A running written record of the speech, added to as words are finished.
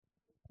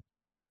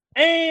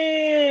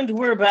And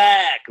we're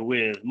back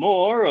with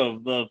more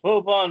of the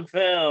Pope on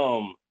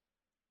Film.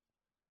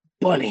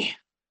 Bunny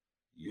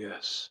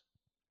Yes.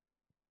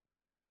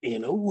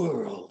 in a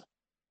World.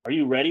 Are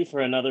you ready for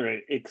another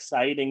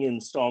exciting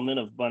installment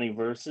of Bunny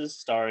Versus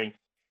starring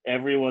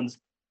everyone's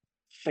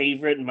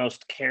favorite,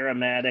 most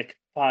charismatic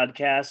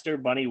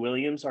podcaster, Bunny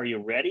Williams? Are you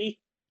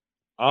ready?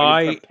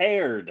 Are you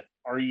prepared?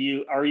 Are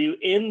you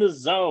in the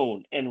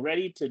zone and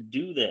ready to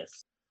do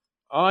this?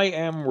 I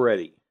am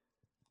ready.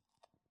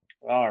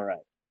 All right.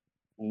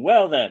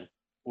 Well then,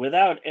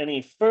 without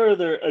any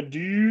further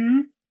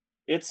ado,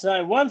 it's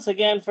time once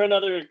again for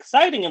another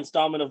exciting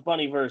installment of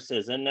Bunny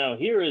Versus. And now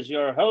here is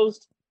your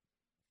host,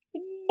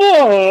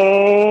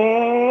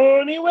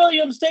 Bunny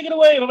Williams. Take it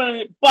away,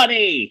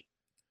 Bunny.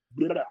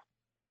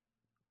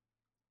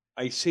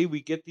 I say we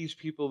get these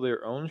people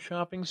their own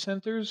shopping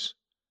centers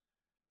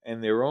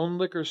and their own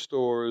liquor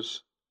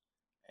stores,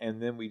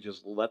 and then we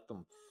just let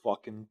them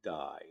fucking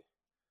die.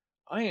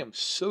 I am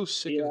so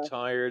sick and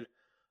tired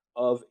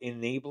of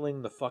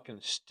enabling the fucking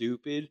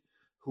stupid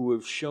who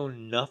have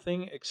shown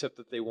nothing except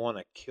that they want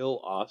to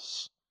kill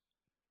us.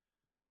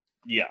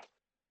 Yeah.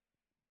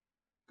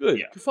 Good.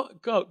 Yeah.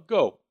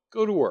 Go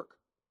to work.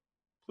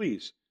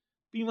 Please,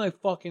 be my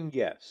fucking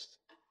guest.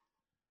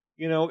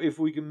 You know, if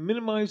we can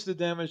minimize the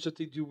damage that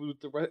they do with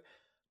the rest,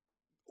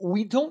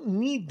 we don't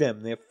need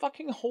them. They're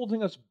fucking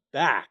holding us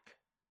back.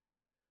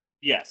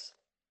 Yes.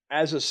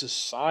 As a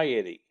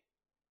society.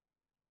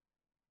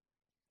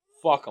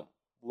 Fuck them.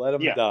 Let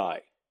them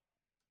die.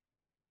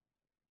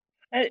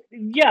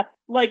 Yeah,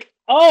 like,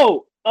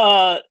 you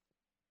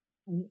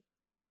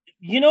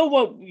know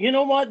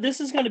what?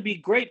 This is going to be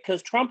great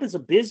because Trump is a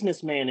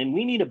businessman and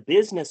we need a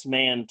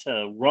businessman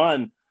to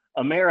run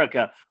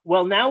America.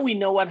 Well, now we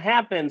know what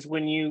happens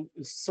when you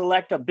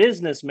select a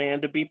businessman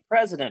to be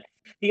president.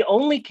 He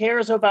only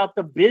cares about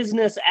the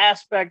business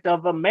aspect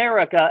of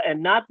America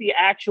and not the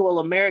actual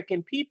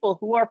American people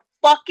who are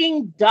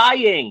fucking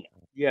dying.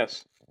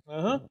 Yes.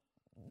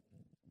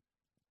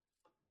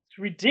 It's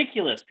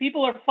ridiculous.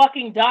 People are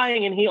fucking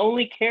dying and he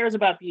only cares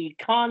about the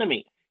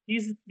economy.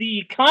 He's the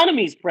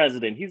economy's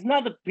president. He's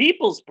not the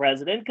people's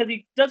president because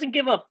he doesn't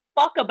give a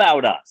fuck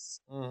about us.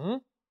 Mm-hmm.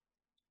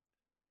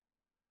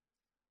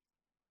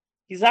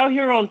 He's out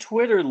here on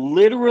Twitter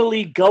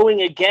literally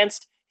going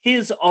against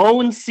his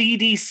own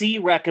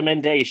CDC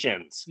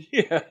recommendations.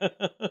 Yeah.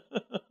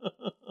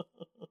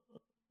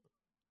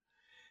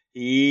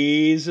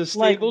 He's a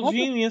stable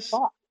genius.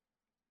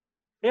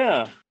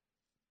 Yeah.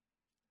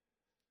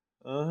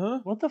 Uh-huh.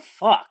 What the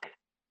fuck?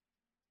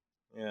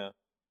 Yeah.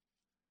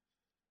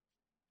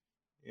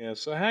 Yeah,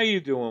 so how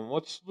you doing?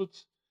 What's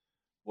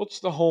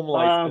the home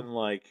life been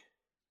like?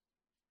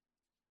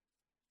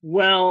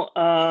 Well,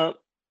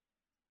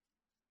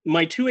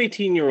 my two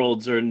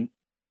 18-year-olds are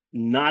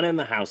not in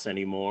the house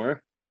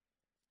anymore.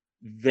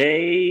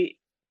 They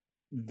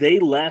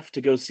left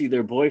to go see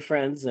their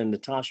boyfriends, and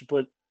Natasha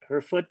put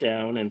her foot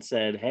down and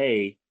said,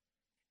 "Hey,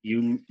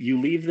 you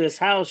leave this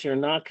house, you're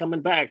not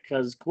coming back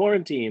because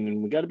quarantine,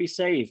 and we got to be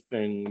safe.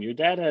 And your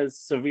dad has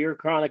severe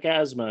chronic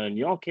asthma, and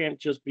y'all can't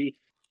just be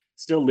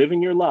still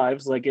living your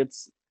lives like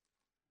it's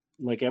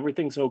like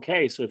everything's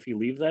okay. So if you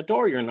leave that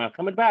door, you're not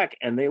coming back."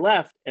 And they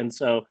left, and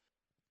so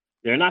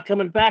they're not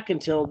coming back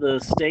until the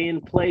stay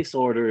in place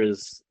order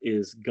is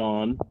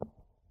gone.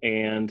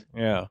 And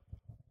yeah,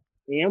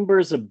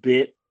 Amber's a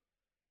bit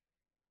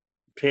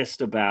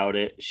pissed about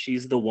it.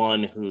 She's the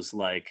one who's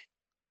like,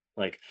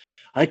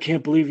 I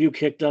can't believe you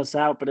kicked us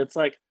out. But it's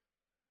like,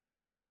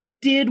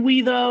 did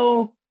we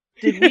though?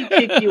 Did we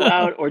kick you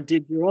out, or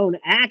did your own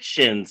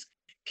actions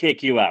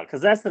kick you out?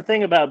 Because that's the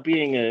thing about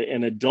being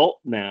an adult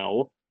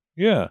now.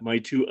 Yeah. My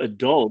two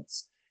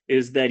adults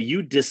is that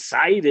you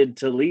decided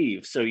to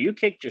leave. So you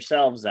kicked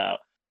yourselves out.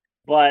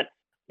 But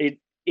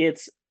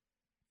it's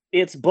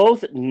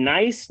both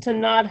nice to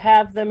not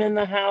have them in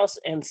the house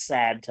and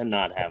sad to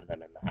not have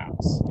them in the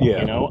house. Yeah.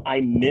 You know,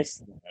 I miss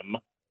them.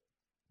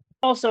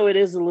 Also, it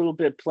is a little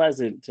bit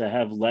pleasant to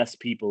have less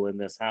people in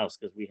this house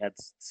because we had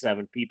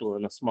 7 people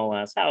in a small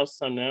ass house.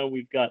 So now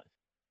we've got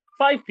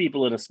 5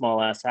 people in a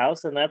small ass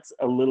house, and that's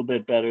a little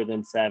bit better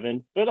than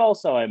 7. But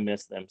also, I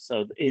miss them.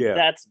 So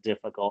that's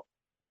difficult.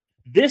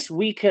 This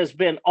week has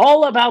been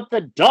all about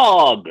the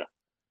dog.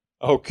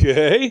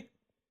 Okay.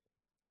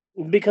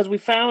 Because we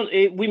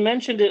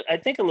mentioned it, I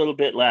think, a little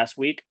bit last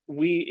week.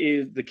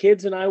 The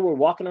kids and I were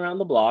walking around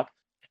the block,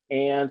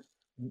 and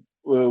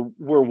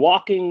we're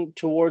walking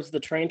towards the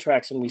train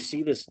tracks, and we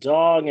see this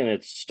dog, and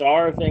it's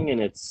starving, and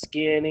it's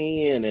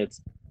skinny, and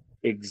it's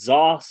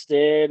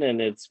exhausted,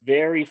 and it's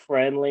very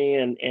friendly,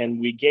 and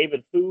we gave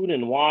it food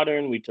and water,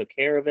 and we took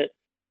care of it.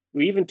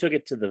 We even took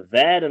it to the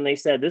vet, and they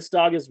said this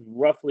dog is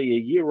roughly a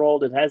year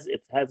old. It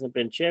hasn't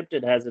been chipped,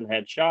 it hasn't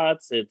had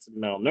shots, it's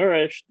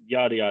malnourished,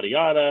 yada yada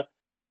yada.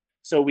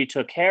 So we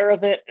took care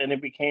of it, and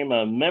it became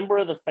a member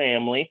of the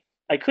family.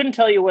 I couldn't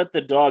tell you what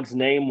the dog's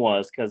name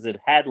was because it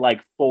had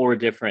like 4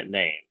 different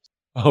names.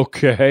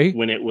 Okay.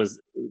 When it was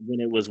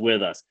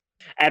with us.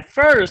 At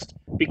first,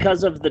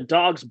 because of the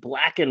dog's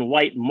black and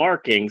white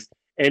markings,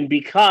 And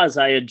because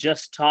I had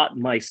just taught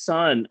my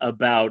son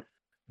about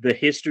the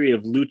history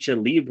of lucha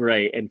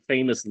libre and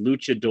famous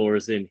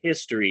luchadors in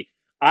history,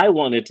 I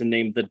wanted to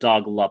name the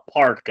dog La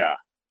Parca.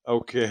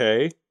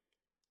 Okay.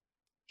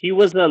 He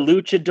was a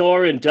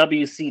luchador in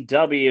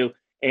WCW,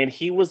 and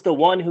he was the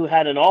one who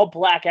had an all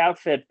black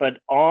outfit, but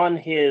on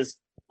his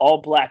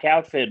all black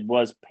outfit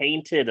was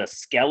painted a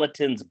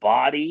skeleton's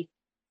body.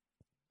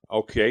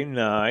 Okay,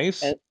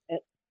 nice.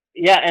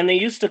 Yeah, and they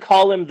used to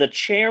call him the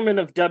chairman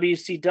of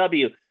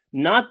WCW,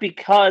 not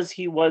because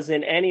he was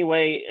in any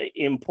way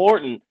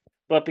important,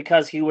 but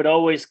because he would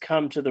always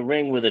come to the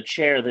ring with a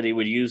chair that he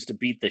would use to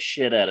beat the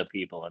shit out of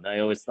people. And I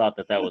always thought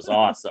that that was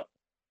awesome.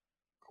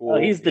 Cool. Oh,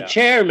 he's the yeah.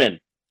 chairman.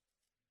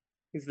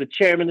 He's the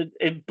chairman.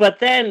 But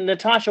then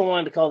Natasha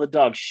wanted to call the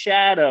dog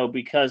Shadow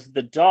because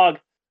the dog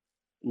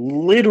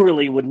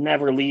literally would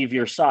never leave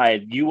your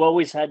side. You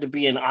always had to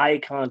be in eye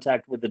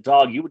contact with the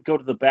dog. You would go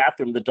to the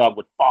bathroom, the dog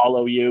would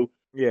follow you.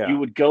 Yeah. You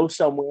would go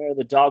somewhere,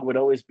 the dog would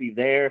always be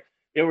there.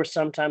 There were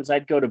sometimes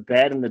I'd go to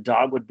bed and the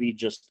dog would be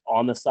just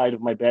on the side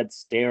of my bed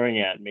staring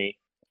at me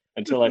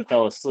until I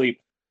fell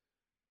asleep.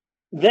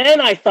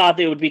 Then I thought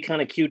it would be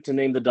kind of cute to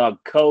name the dog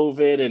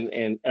COVID,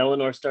 and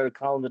Eleanor started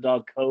calling the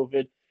dog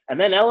COVID. And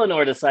then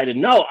Eleanor decided,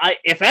 no,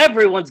 if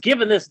everyone's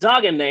giving this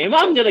dog a name,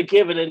 I'm going to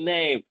give it a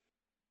name.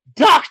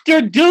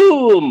 Dr.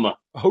 Doom.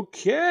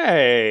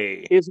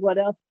 Okay. Is what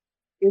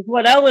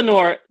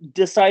Eleanor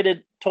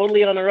decided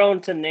totally on her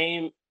own to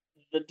name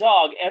the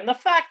dog. And the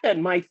fact that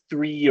my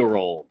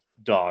 3-year-old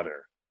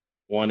daughter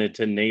wanted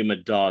to name a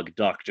dog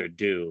Dr.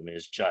 Doom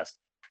is just,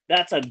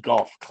 that's a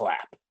golf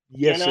clap.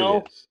 Yes, you know?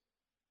 it is.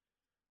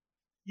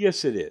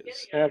 Yes, it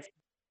is.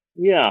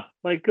 Yeah,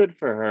 like good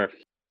for her.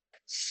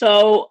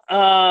 So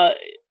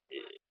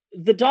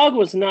the dog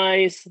was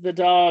nice. The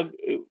dog,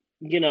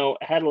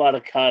 had a lot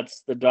of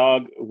cuts. The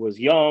dog was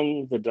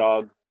young. The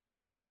dog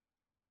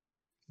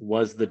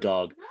was the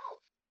dog.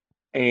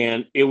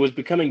 And it was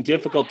becoming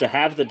difficult to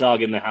have the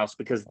dog in the house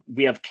because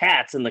we have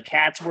cats, and the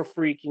cats were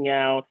freaking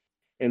out,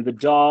 and the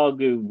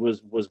dog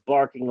was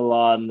barking a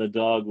lot, and the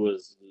dog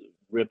was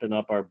ripping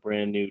up our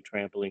brand new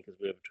trampoline because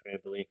we have a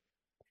trampoline.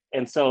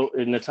 And so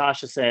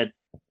Natasha said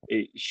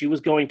she was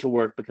going to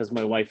work because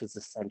my wife is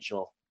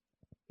essential,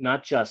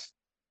 not just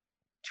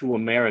to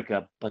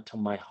America, but to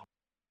my heart.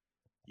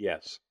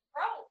 Yes.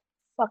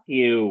 Fuck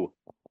you.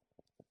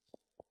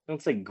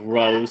 Don't say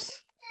gross.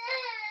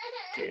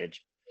 Bitch.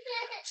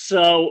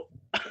 So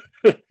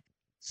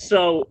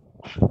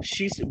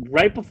she's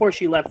right before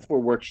she left for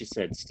work, she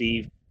said,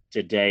 Steve,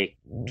 today,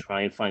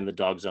 try and find the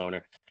dog's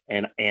owner.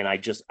 And I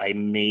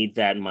made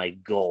that my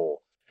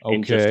goal. Okay.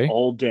 And just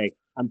all day,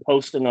 I'm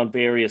posting on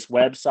various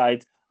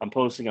websites. I'm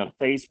posting on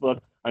Facebook.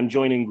 I'm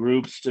joining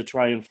groups to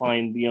try and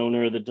find the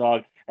owner of the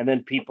dog. And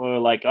then people are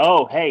like,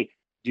 oh, hey,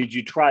 did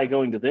you try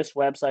going to this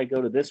website?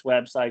 Go to this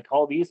website,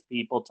 call these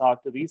people,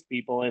 talk to these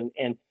people.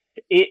 And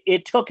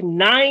it took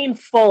 9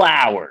 full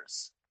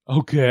hours.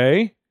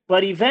 Okay.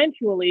 But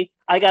eventually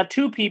I got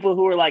 2 people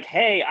who were like,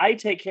 hey, I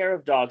take care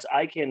of dogs.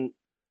 I can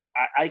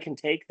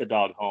take the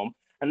dog home.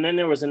 And then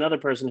there was another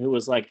person who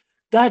was like,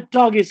 that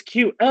dog is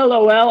cute.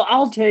 LOL,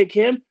 I'll take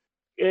him.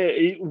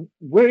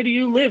 Where do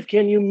you live?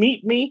 Can you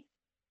meet me?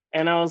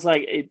 And I was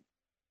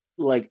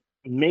like,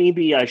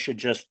 maybe I should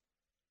just,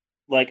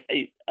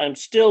 I'm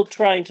still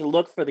trying to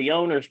look for the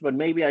owners, but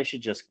maybe I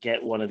should just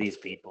get one of these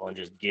people and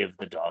just give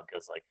the dog,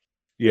 because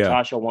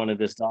Natasha wanted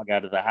this dog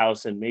out of the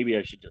house, and maybe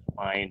I should just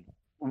find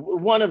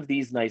one of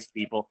these nice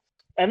people.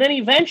 And then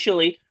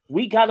eventually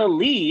we got a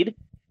lead,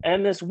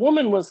 and this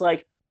woman was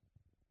like,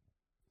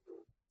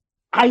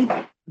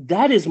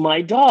 that is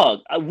my dog.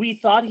 We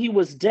thought he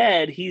was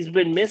dead. He's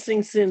been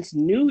missing since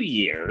New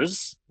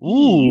Year's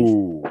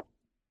Eve.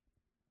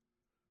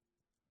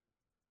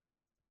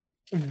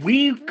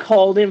 We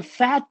called him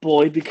Fat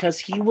Boy because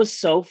he was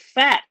so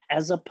fat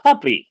as a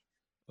puppy.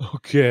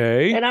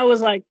 Okay. And I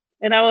was like,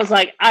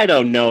 I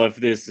don't know if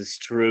this is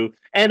true.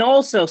 And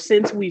also,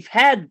 since we've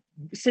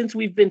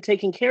been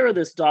taking care of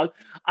this dog,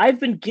 I've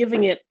been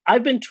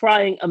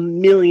trying a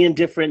million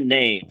different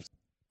names.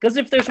 Because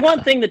if there's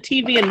one thing that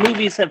TV and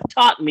movies have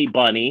taught me,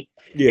 Bunny,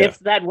 it's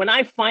that when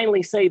I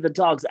finally say the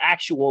dog's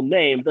actual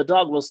name, the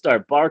dog will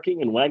start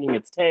barking and wagging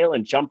its tail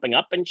and jumping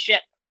up and shit.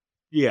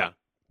 Yeah.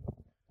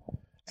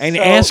 And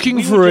so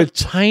asking for a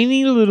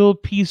tiny little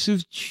piece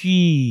of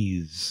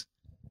cheese.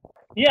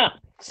 Yeah.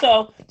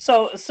 So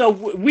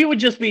we would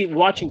just be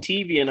watching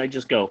TV, and I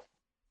just go,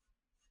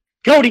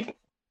 Cody.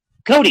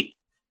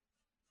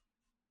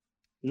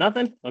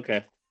 Nothing?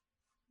 Okay.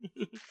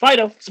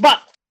 Fido,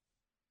 Spot.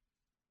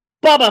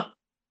 Bubba.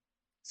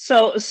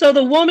 So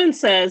the woman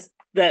says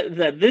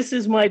that this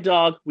is my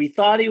dog. We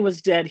thought he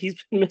was dead. He's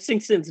been missing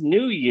since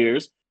New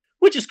Year's,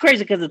 which is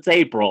crazy because it's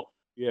April.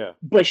 Yeah.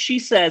 But she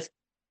says,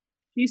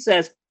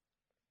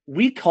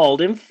 we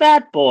called him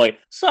Fat Boy.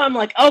 So I'm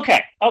like,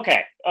 okay.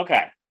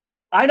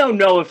 I don't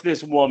know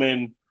this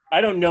woman.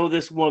 I don't know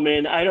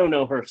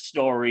her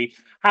story.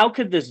 How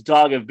could this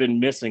dog have been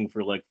missing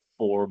for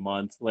 4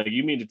 months?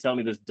 You mean to tell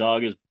me this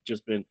dog has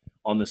just been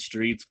on the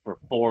streets for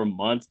 4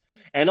 months.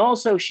 And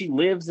also, she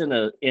lives in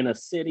a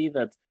city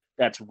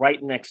that's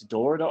right next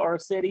door to our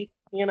city.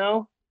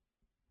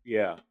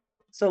 Yeah.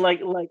 So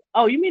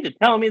oh, you mean to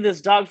tell me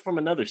this dog's from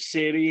another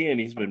city and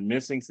he's been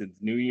missing since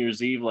New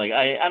Year's Eve? Like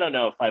I don't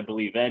know if I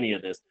believe any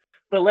of this.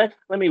 But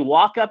let me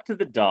walk up to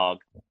the dog.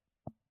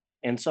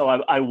 And so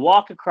I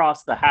walk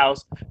across the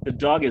house. The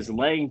dog is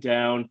laying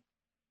down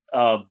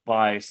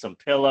by some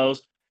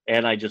pillows,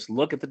 and I just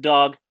look at the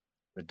dog.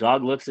 The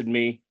dog looks at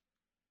me,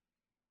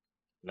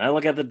 and I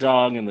look at the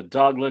dog, and the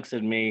dog looks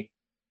at me,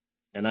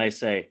 and I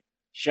say,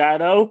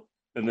 "Shadow,"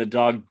 and the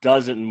dog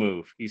doesn't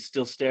move. He's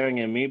still staring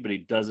at me, but he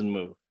doesn't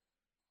move.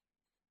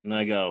 And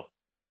I go,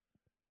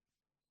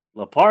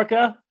 "La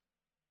Parka,"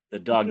 the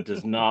dog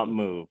does not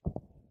move.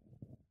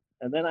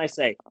 And then I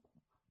say,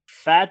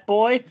 "Fat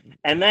boy,"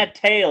 and that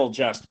tail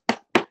just.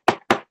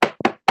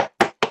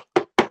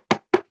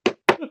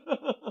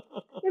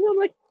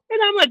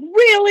 And I'm like,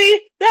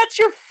 really? That's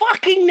your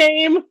fucking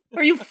name?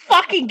 Are you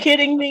fucking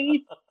kidding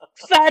me?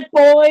 Fat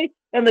boy?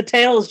 And the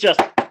tail is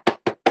just.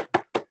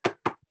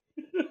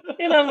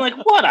 And I'm like,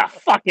 what a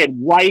fucking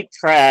white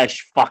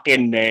trash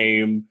fucking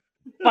name.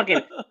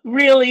 Fucking,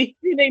 really?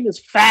 Your name is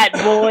Fat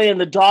Boy, and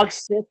the dog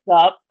sits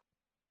up.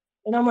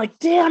 And I'm like,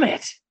 damn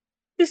it.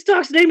 This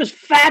dog's name is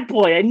Fat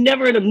Boy. I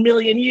never in a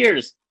million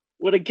years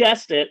would have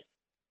guessed it.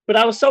 But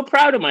I was so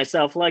proud of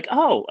myself. Like,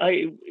 oh,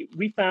 I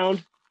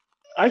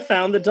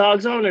found the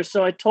dog's owner.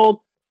 So I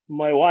told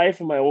my wife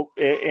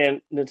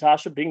and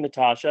Natasha, being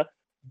Natasha,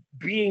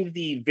 being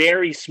the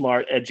very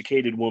smart,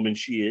 educated woman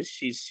she is,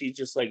 she's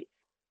just like,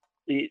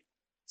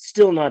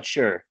 still not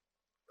sure.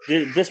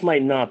 This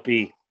might not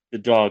be the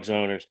dog's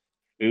owners.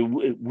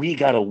 We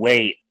gotta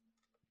wait.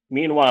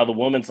 Meanwhile, the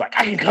woman's like,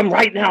 I can come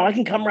right now. I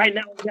can come right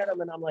now and get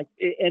him. And I'm like,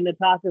 and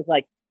Natasha's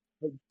like,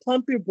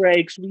 pump your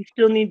brakes. We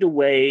still need to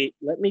wait.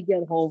 Let me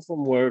get home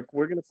from work.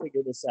 We're gonna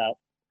figure this out.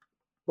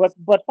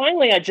 But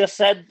finally, I just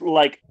said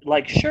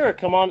sure,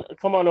 come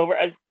on over.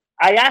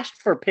 I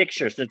asked for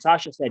pictures.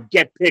 Natasha said,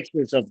 get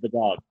pictures of the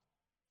dog.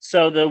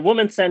 So the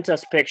woman sent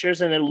us pictures,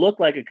 and it looked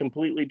like a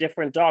completely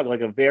different dog, like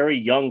a very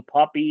young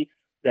puppy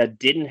that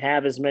didn't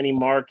have as many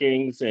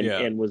markings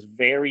and was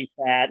very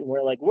fat. And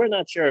we're like, we're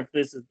not sure if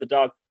this is the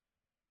dog.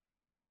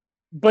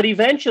 But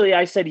eventually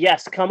I said,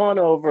 yes, come on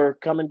over,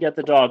 come and get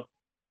the dog.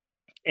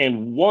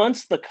 And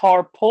once the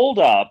car pulled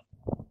up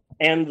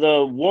and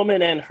the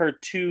woman and her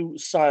two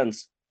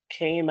sons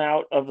came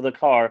out of the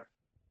car,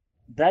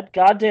 that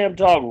goddamn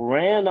dog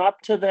ran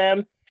up to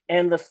them,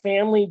 and the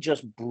family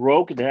just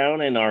broke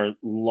down in our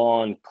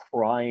lawn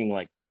crying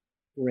like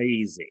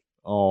crazy.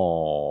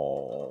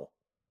 Oh.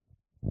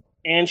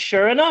 And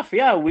sure enough,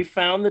 yeah, we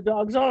found the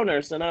dog's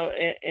owners, and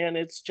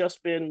it's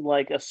just been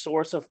like a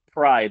source of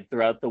pride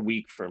throughout the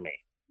week for me.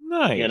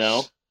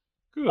 Nice.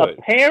 Good.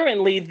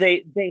 Apparently,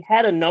 they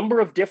had a number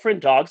of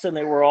different dogs, and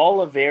they were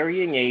all of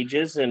varying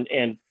ages.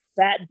 And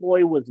Fat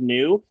Boy was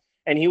new,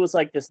 and he was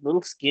like this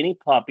little skinny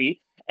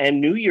puppy. And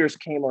New Year's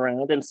came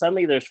around, and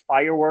suddenly there's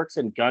fireworks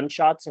and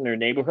gunshots in their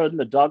neighborhood, and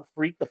the dog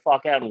freaked the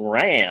fuck out and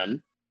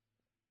ran.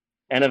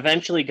 And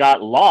eventually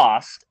got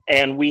lost.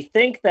 And we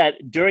think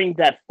that during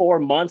that 4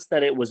 months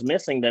that it was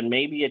missing, then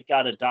maybe it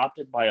got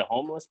adopted by a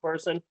homeless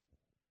person.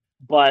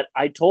 But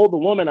I told the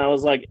woman, I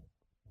was like,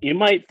 you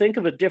might think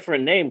of a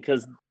different name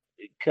because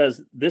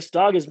this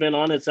dog has been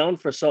on its own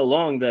for so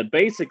long that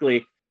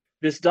basically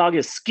this dog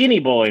is Skinny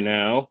Boy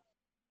now.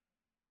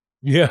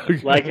 Yeah.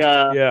 Like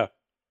a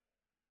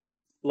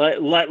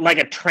like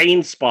a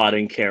Train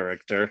Spotting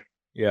character.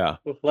 Yeah.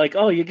 Like,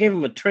 oh, you gave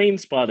him a Train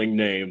Spotting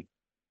name.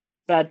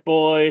 Fat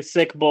Boy,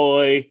 Sick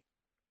Boy.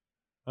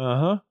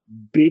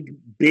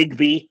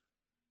 Bigby.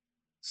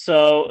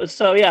 So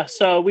yeah,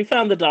 so we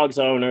found the dog's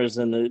owners,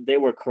 and they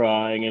were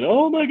crying and,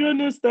 oh my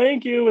goodness,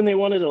 thank you, and they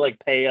wanted to like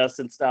pay us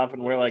and stuff,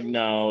 and we're like,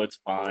 no, it's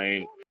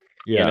fine.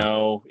 Yeah.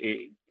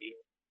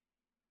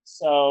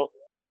 So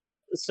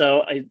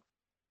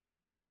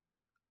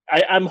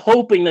I'm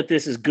hoping that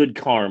this is good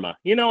karma.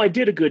 I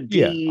did a good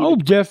deed. Yeah. Oh,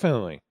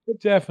 definitely.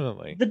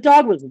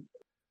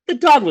 The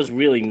dog was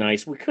really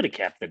nice. We could have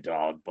kept the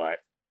dog, but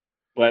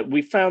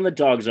we found the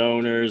dog's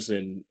owners,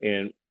 and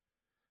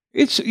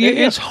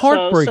it's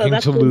heartbreaking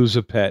to lose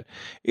a pet.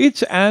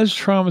 It's as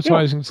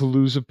traumatizing to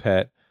lose a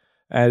pet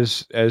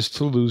as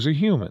to lose a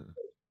human.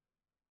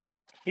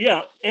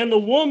 Yeah, and the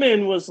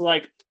woman was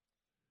like,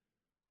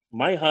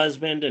 my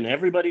husband and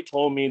everybody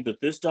told me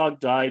that this dog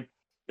died,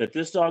 that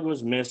this dog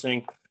was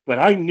missing, but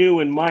I knew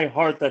in my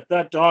heart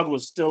that dog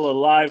was still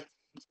alive,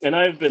 and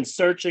I've been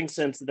searching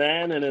since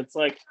then. And it's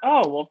like,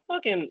 oh, well,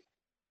 fucking,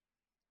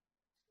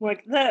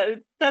 like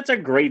that's a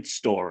great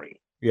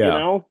story.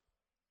 Yeah.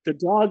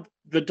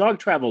 The dog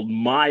traveled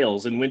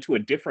miles and went to a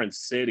different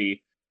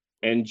city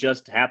and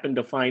just happened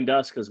to find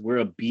us because we're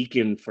a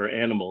beacon for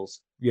animals.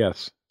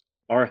 Yes.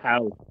 Our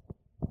house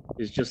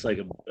is just like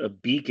a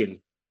beacon.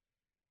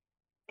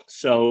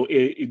 So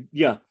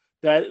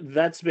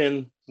that's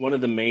been one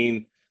of the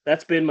main.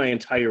 That's been my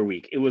entire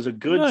week. It was a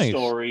good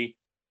story,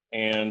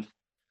 and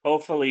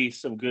hopefully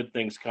some good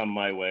things come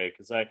my way,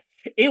 because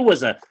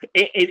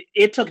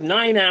it took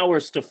 9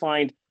 hours to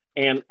find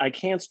And I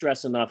can't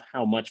stress enough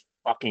how much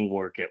fucking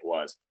work it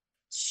was.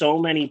 So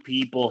many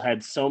people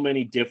had so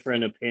many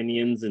different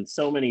opinions and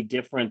so many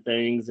different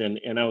things. And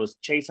I was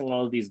chasing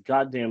all of these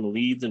goddamn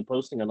leads and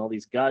posting on all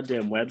these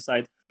goddamn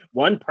websites.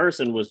 One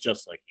person was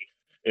just like,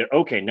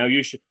 okay, now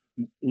you should,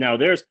 now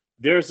there's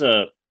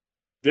a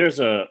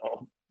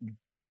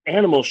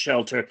animal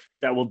shelter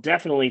that will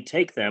definitely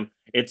take them.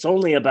 It's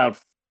only about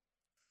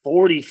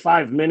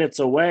 45 minutes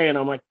away. And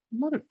I'm like,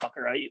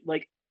 motherfucker,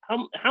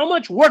 how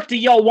much work do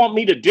y'all want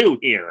me to do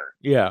here?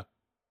 Yeah.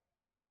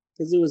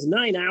 Because it was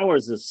 9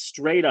 hours of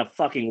straight up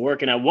fucking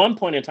work. And at one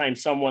point in time,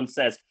 someone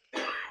says,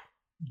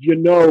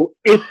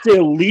 it's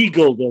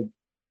illegal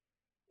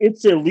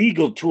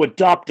to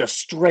adopt a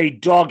stray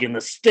dog in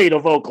the state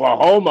of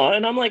Oklahoma.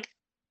 And I'm like,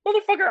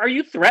 motherfucker, are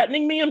you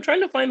threatening me? I'm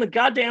trying to find the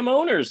goddamn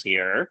owners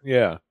here.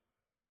 Yeah.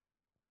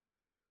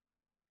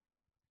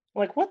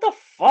 Like, what the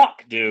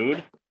fuck,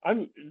 dude?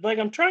 I'm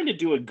trying to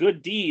do a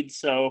good deed,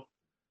 so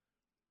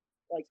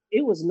like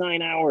it was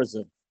 9 hours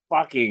of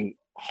fucking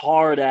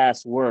hard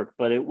ass work,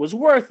 but it was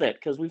worth it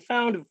because we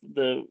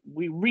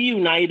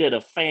reunited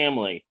a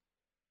family.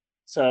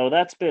 So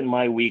that's been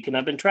my week, and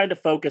I've been trying to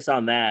focus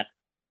on that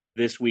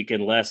this week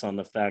and less on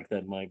the fact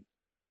that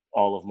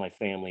all of my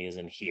family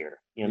isn't here.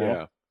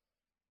 Yeah.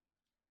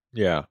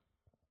 Yeah.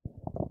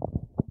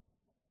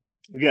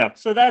 Yeah.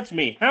 So that's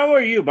me. How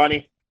are you,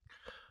 Bunny?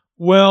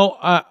 Well,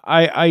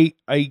 I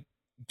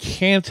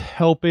can't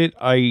help it.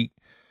 I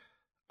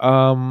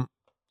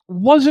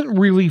wasn't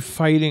really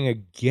fighting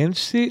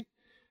against it,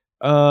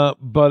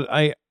 but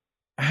I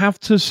have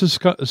to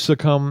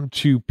succumb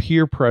to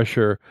peer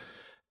pressure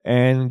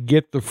and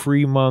get the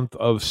free month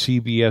of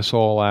CBS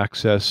All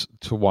Access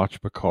to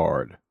watch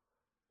Picard.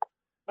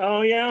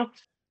 Oh yeah.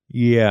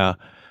 Yeah.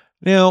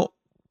 Now,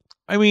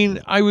 I mean,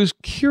 I was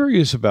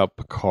curious about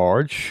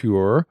Picard,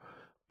 sure,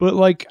 but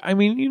like, I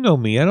mean, you know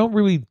me, I don't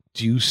really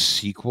do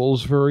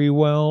sequels very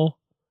well.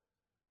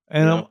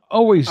 And I'm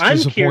always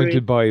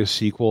disappointed by a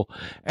sequel.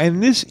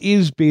 And this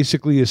is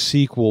basically a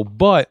sequel,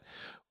 but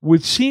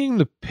with seeing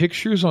the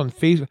pictures on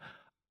Facebook,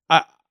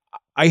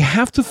 I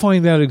have to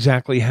find out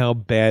exactly how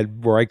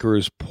bad Riker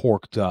is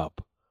porked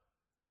up.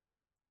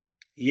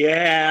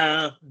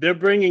 Yeah, they're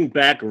bringing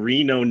back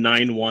Reno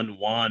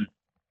 911.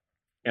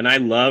 And I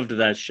loved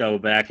that show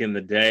back in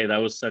the day.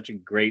 That was such a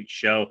great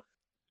show.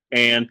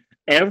 And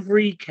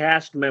every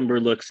cast member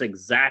looks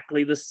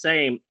exactly the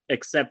same,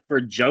 except for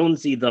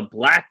Jonesy, the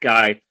black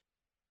guy,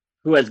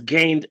 who has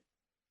gained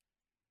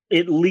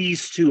at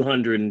least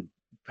 200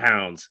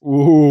 pounds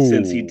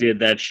since he did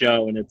that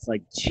show. And it's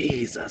like,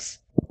 Jesus,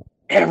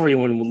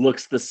 everyone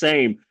looks the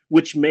same,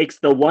 which makes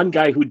the one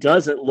guy who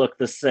doesn't look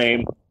the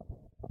same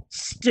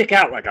stick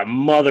out like a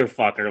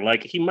motherfucker.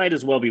 Like he might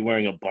as well be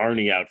wearing a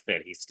Barney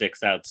outfit. He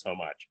sticks out so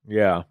much.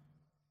 Yeah.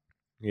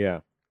 Yeah.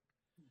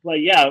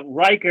 But yeah,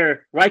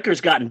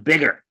 Riker's gotten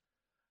bigger.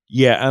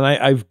 Yeah, and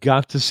I've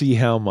got to see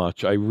how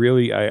much. I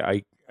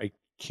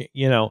can't,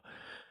 you know,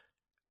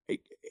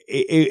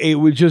 it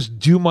would just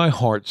do my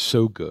heart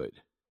so good,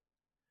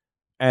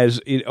 as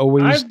it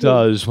always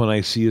does when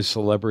I see a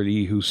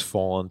celebrity who's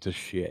fallen to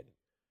shit.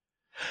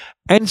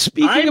 And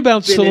speaking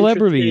about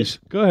celebrities,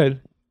 go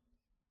ahead.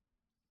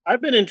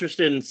 I've been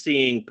interested in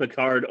seeing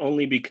Picard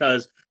only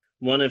because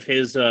one of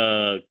his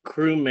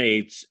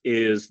crewmates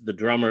is the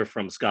drummer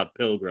from Scott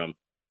Pilgrim.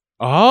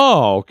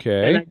 Oh,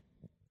 okay.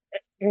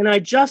 And I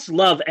just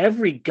love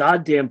every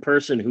goddamn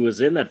person who is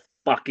in that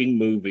fucking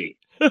movie.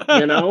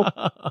 You know?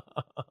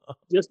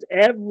 Just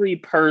every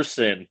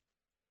person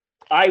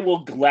I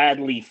will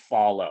gladly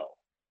follow.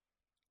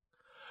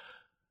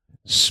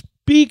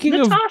 Speaking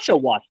of... Natasha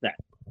watched that.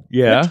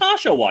 Yeah?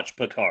 Natasha watched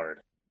Picard.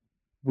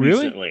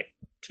 Really? Recently,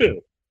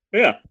 too.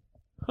 Yeah.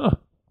 Huh.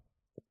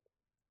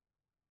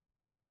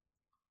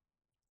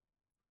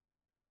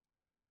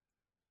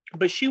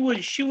 But she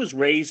was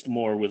raised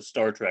more with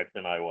Star Trek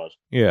than I was.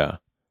 Yeah.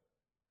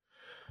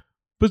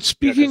 But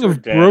speaking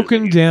of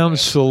broken down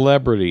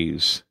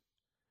celebrities,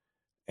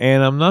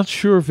 and I'm not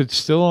sure if it's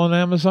still on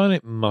Amazon.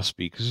 It must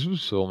be, because it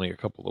was only a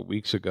couple of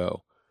weeks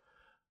ago.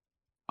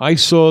 I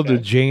saw the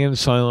Jay and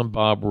Silent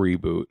Bob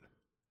reboot.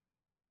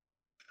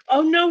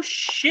 Oh, no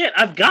shit.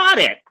 I've got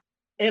it.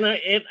 And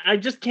I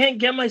just can't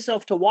get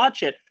myself to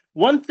watch it.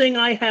 One thing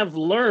I have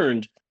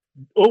learned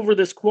over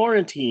this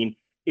quarantine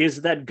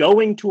is that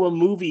going to a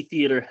movie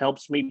theater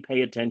helps me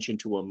pay attention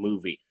to a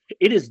movie.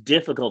 It is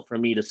difficult for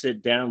me to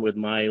sit down with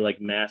my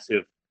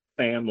massive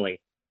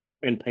family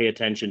and pay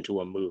attention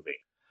to a movie.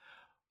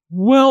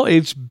 Well,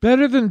 it's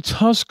better than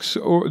Tusk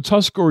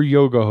or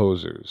Yoga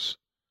Hosers.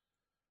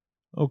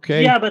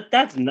 Okay. Yeah, but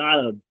that's not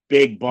a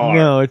big bar.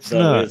 No, it's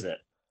not. Is it?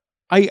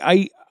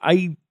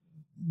 I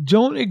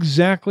don't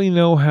exactly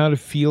know how to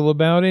feel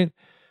about it.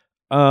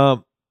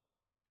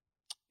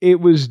 It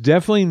was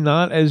definitely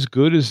not as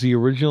good as the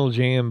original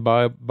Jay and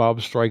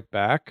Bob Strike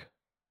Back.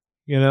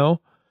 You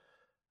know?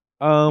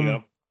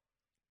 Yeah.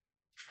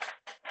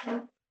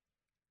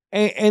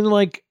 And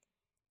like,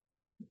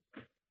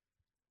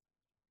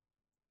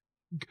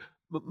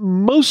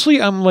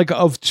 mostly I'm like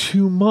of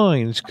two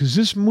minds, because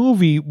this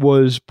movie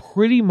was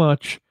pretty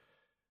much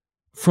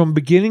from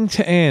beginning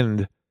to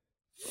end,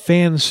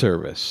 fan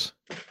service.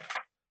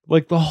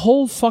 Like the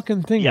whole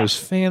fucking thing was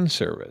fan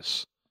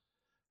service.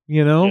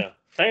 You know? Yeah.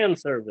 Fan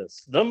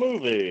service. The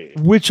movie.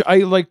 Which I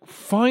like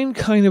find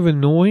kind of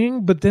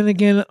annoying, but then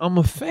again, I'm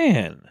a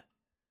fan.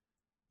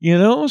 You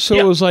know? So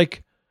it was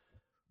like,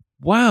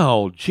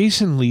 wow,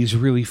 Jason Lee's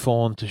really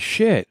fallen to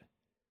shit.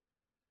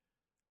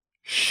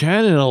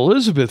 Shannon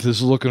Elizabeth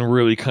is looking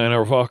really kind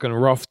of fucking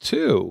rough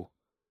too.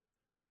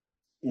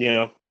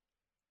 Yeah.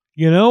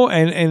 You know,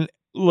 and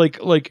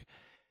like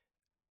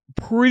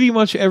pretty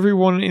much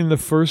everyone in the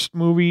first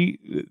movie,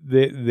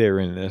 they're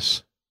in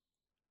this.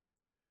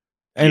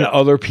 And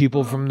other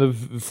people from the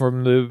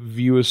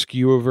View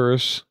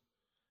Askewverse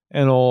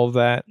and all of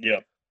that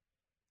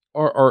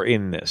are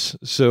in this.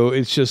 So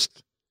it's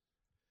just,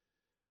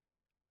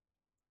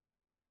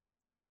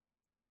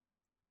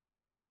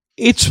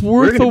 it's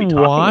worth a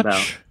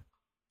watch.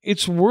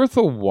 It's worth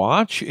a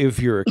watch if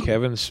you're a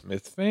Kevin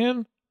Smith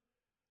fan.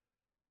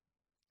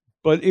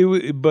 But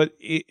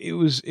it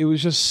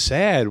was just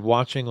sad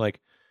watching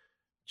like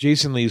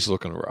Jason Lee's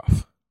looking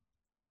rough.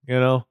 You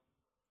know?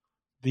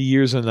 The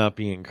years are not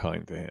being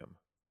kind to him.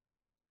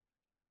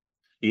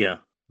 Yeah.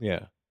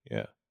 Yeah.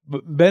 Yeah.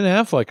 But Ben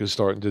Affleck is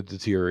starting to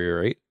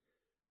deteriorate.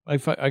 I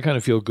kind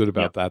of feel good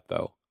about that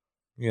though.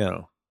 You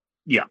know.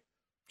 Yeah.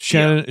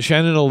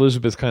 Shannon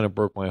Elizabeth kind of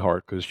broke my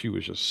heart because she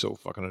was just so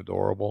fucking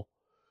adorable.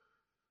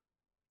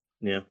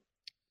 Yeah.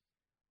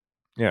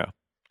 Yeah.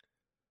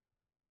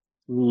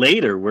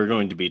 Later, we're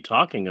going to be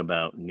talking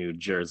about New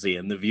Jersey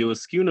and the View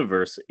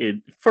Askewniverse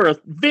for a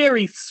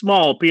very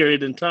small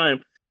period in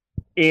time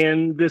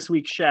in this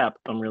week's Shap.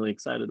 I'm really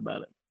excited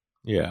about it.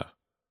 Yeah.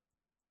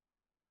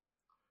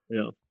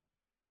 Yeah.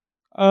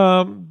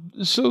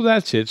 So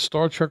that's it.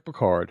 Star Trek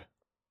Picard.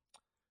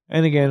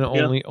 And again,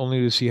 only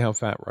to see how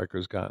fat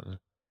Riker's gotten.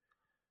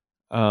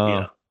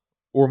 Or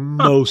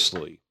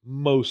mostly.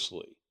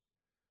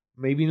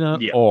 Maybe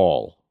not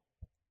all.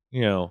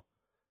 You know.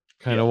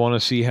 Kind of want to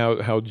see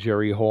how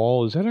Jerry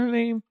Hall, is that her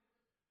name?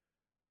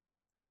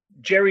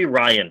 Jeri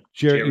Ryan.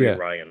 Jeri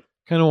Ryan.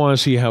 Kind of want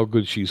to see how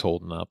good she's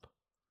holding up.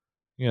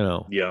 You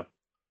know. Yeah.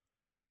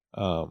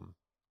 I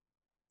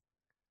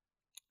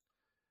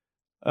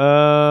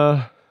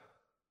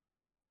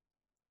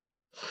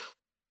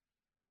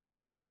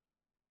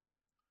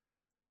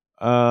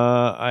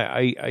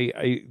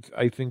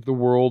think the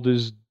world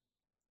is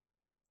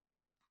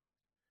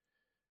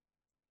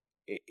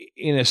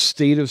in a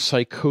state of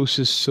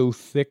psychosis so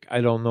thick, I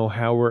don't know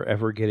how we're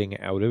ever getting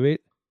out of it.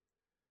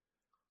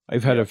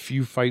 I've had a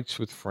few fights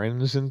with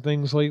friends and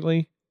things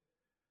lately,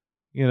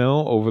 you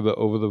know, over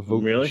the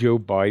vote Joe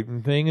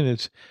Biden thing,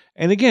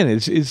 and again,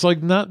 it's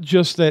like not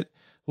just that,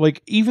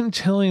 like even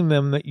telling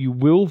them that you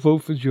will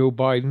vote for Joe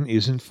Biden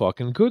isn't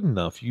fucking good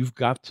enough. You've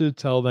got to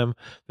tell them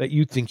that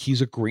you think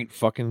he's a great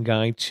fucking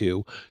guy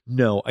too.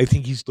 No, I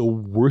think he's the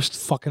worst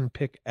fucking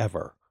pick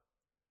ever.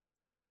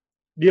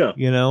 Yeah.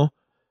 You know?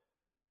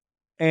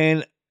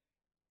 And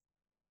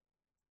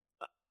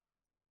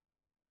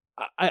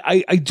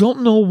I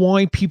don't know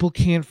why people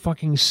can't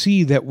fucking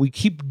see that we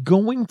keep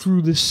going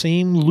through the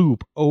same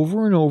loop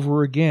over and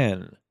over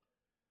again.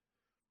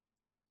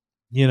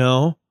 You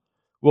know?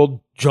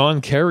 Well,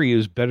 John Kerry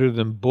is better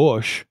than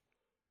Bush.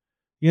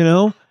 You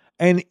know?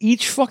 And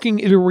each fucking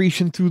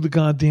iteration through the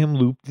goddamn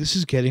loop, this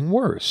is getting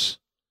worse.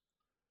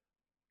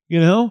 You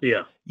know?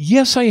 Yeah.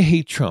 Yes, I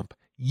hate Trump.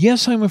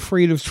 Yes, I'm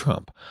afraid of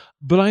Trump.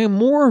 But I am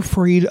more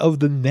afraid of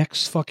the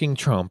next fucking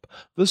Trump,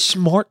 the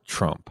smart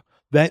Trump,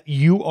 that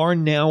you are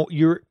now,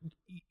 you're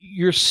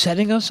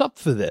setting us up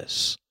for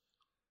this.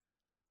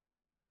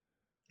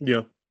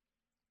 Yeah.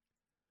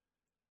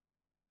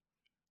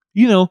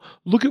 You know,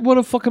 look at what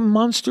a fucking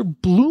monster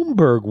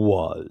Bloomberg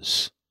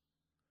was.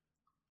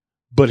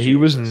 But he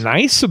was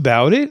nice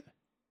about it.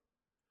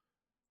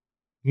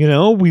 You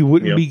know, we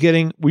wouldn't be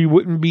getting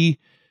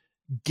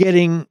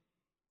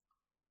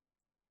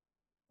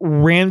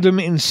random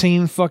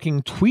insane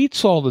fucking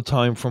tweets all the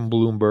time from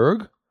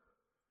Bloomberg.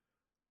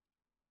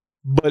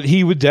 But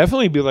he would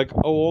definitely be like,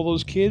 oh, all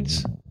those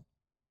kids,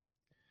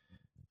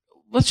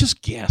 let's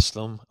just gas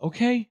them,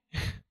 okay?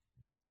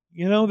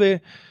 You know,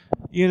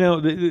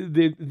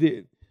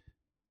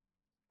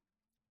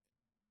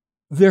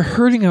 they're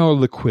hurting our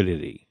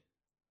liquidity.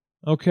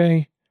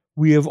 Okay?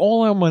 We have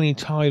all our money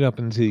tied up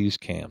into these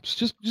camps.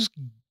 Just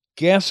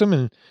gas them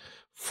and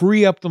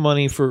free up the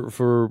money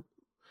for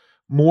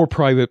more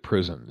private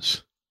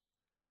prisons.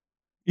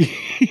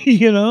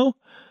 You know?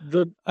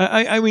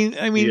 I mean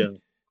yeah.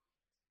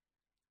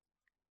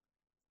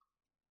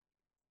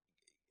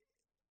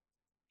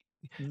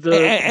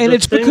 And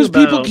it's because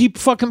people keep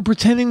fucking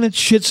pretending that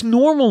shit's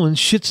normal and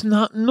shit's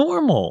not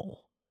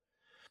normal.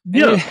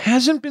 Yeah. And it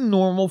hasn't been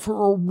normal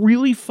for a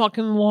really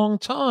fucking long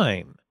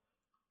time.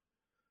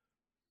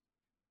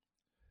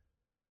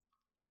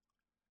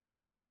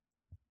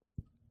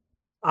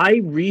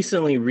 I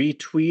recently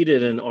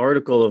retweeted an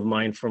article of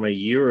mine from a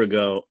year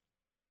ago,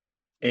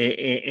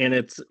 and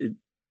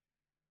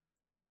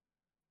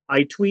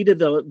I tweeted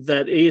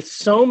that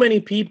so many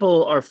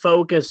people are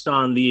focused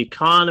on the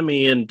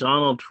economy and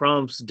Donald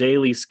Trump's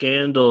daily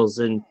scandals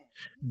and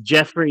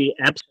Jeffrey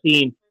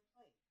Epstein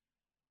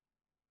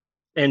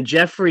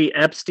Jeffrey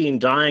Epstein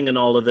dying and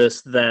all of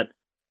this that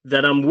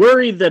I'm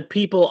worried that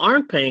people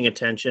aren't paying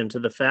attention to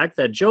the fact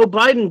that Joe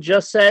Biden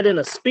just said in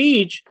a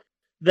speech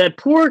that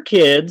poor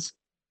kids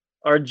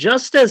are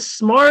just as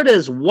smart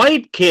as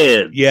white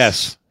kids.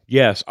 Yes.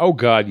 Oh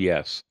God,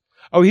 yes.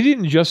 Oh, he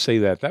didn't just say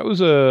that.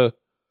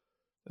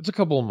 That's a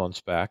couple of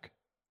months back.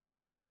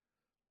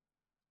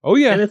 Oh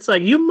yeah. And it's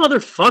like, you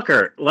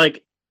motherfucker,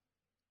 like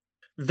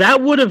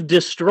that would have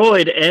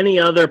destroyed any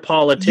other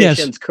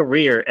politician's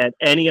career at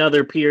any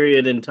other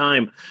period in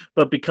time.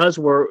 But because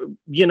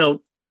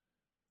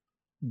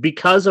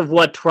because of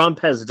what Trump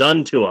has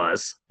done to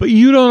us. But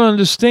you don't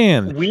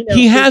understand.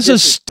 He has a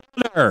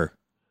stutter.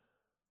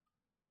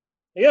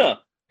 Yeah.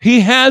 He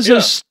has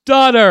a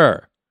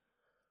stutter.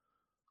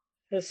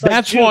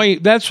 That's why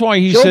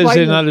he says Biden,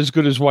 they're not as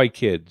good as white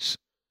kids.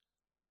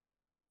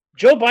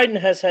 Joe Biden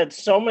has had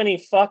so many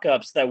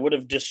fuck-ups that would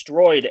have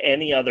destroyed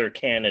any other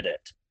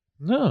candidate.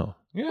 No,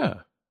 yeah.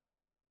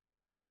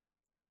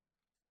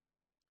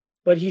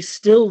 But he's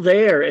still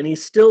there, and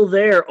he's still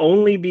there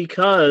only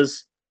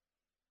because,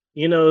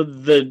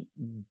 the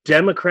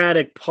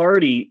Democratic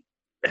Party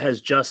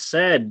has just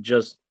said,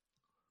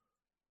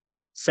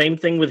 same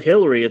thing with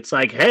Hillary. It's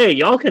like, hey,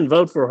 y'all can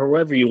vote for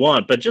whoever you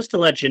want, but just to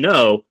let you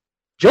know,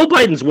 Joe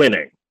Biden's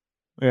winning.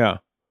 Yeah.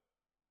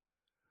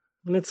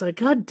 And it's like,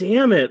 God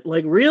damn it.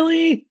 Like,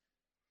 really?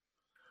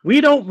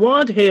 We don't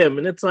want him.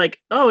 And it's like,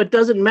 oh, it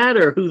doesn't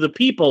matter who the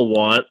people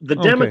want. The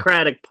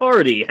Democratic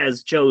Party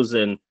has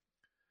chosen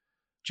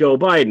Joe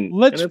Biden.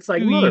 And it's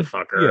like,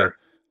 motherfucker. Yeah.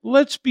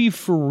 Let's be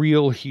for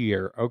real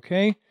here,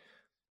 okay?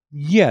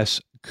 Yes,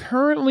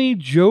 currently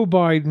Joe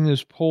Biden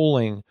is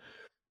polling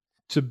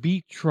to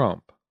beat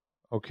Trump,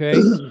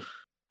 okay?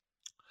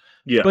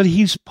 Yeah. But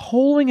he's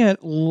polling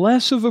at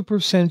less of a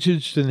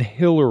percentage than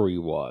Hillary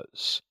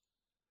was.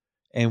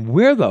 And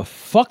where the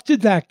fuck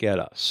did that get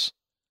us?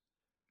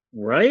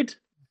 Right?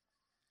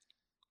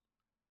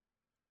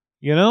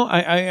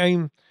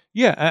 I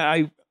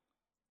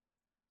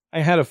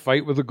had a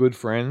fight with a good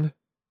friend,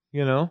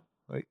 and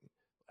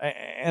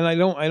I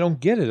don't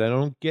get it. I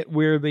don't get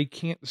where they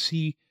can't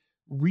see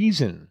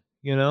reason,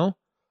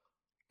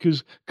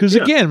 because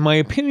again, my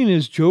opinion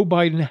is Joe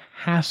Biden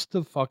has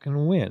to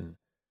fucking win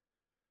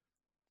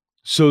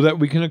so that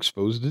we can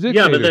expose the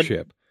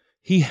dictatorship.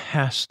 He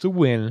has to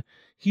win.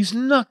 He's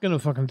not going to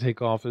fucking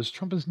take office.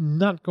 Trump is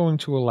not going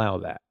to allow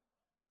that.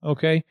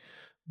 Okay?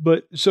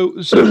 But so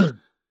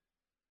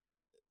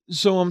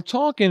I'm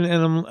talking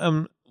and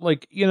I'm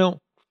like,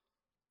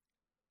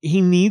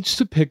 he needs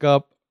to pick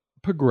up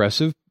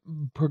progressive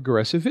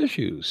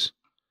issues.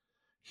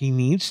 He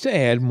needs to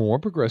add more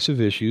progressive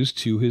issues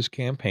to his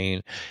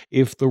campaign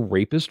if the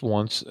rapist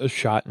wants a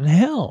shot in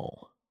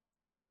hell.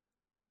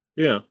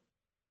 Yeah.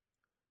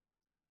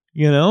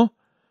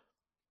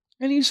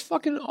 And he's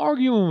fucking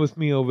arguing with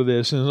me over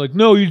this, and like,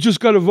 no, you just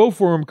got to vote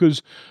for him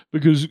because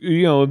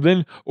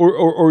then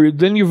or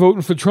then you're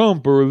voting for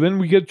Trump, or then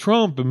we get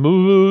Trump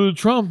and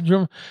Trump,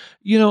 and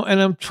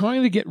I'm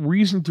trying to get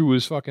reason through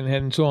his fucking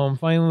head, and so I'm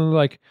finally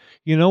like,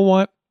 you know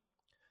what?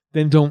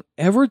 Then don't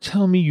ever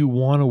tell me you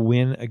want to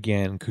win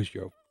again because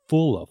you're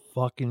full of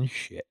fucking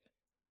shit.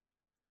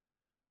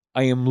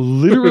 I am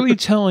literally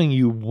telling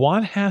you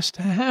what has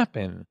to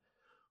happen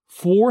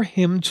for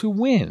him to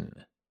win.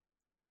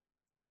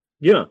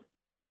 Yeah.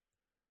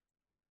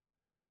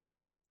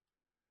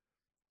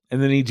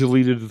 And then he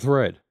deleted the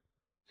thread.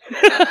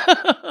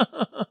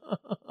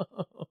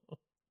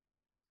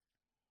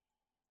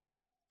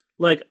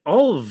 Like,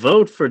 I'll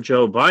vote for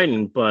Joe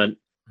Biden, but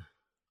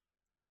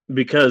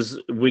because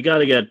we got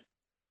to get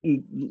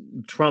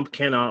Trump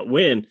cannot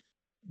win,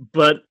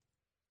 but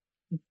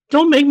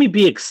don't make me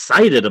be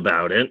excited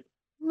about it.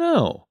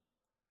 No.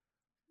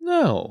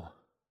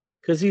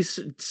 Because he's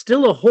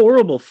still a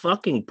horrible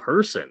fucking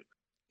person.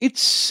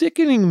 It's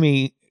sickening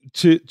me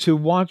to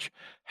watch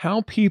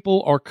how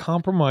people are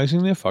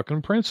compromising their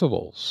fucking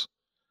principles.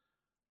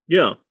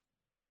 Yeah.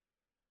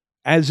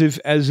 As if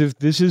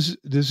this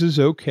is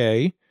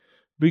okay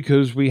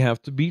because we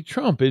have to beat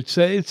Trump. It's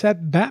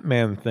that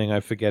Batman thing. I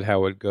forget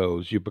how it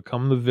goes. You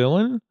become the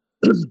villain?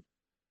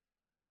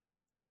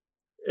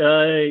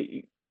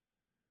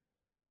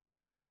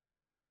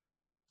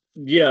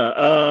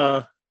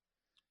 Yeah.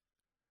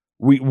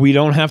 We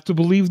don't have to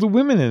believe the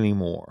women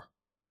anymore.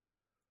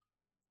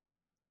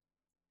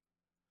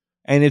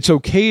 And it's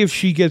okay if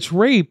she gets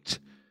raped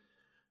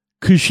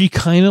because she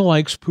kind of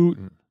likes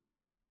Putin.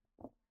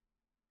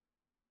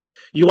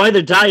 You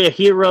either die a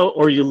hero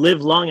or you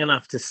live long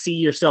enough to see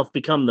yourself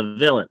become the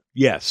villain.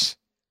 Yes,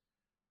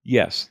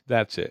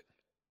 that's it.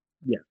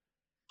 Yeah.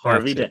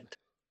 Harvey Dent.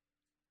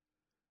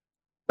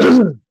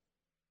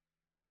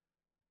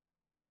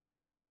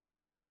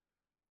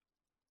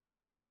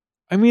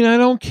 I mean, I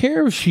don't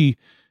care if she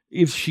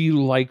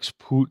likes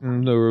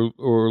Putin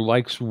or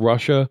likes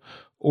Russia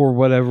or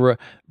whatever.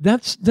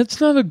 That's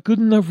not a good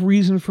enough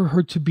reason for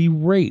her to be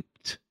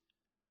raped.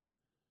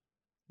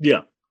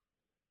 Yeah.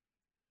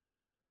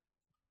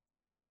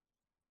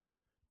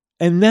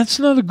 And that's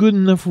not a good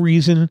enough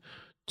reason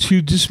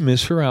to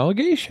dismiss her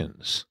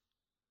allegations.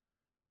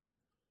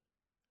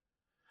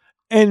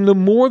 And the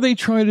more they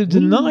try to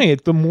deny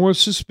it, the more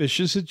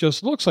suspicious it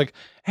just looks. Like,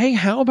 hey,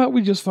 how about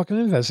we just fucking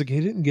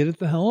investigate it and get it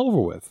the hell over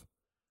with?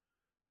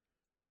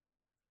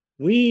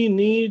 We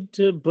need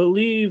to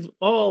believe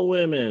all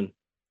women.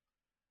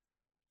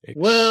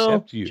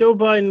 Except you. Joe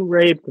Biden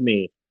raped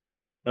me.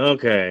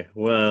 Okay,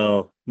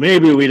 well,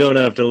 maybe we don't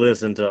have to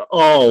listen to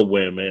all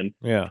women.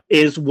 Yeah.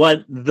 Is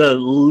what the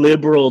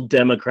liberal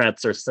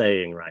Democrats are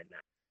saying right now.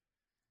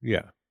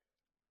 Yeah.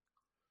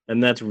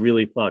 And that's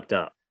really fucked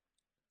up.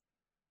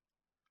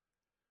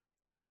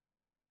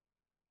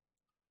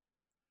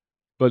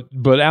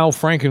 But Al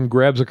Franken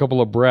grabs a couple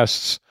of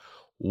breasts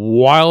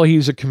while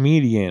he's a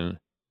comedian,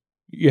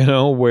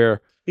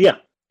 where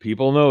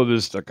people know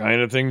this is the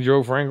kind of thing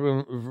Al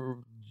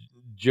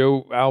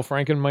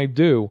Franken might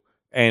do,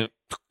 and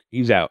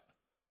he's out.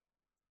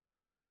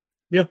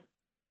 Yeah.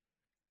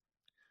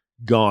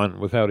 Gone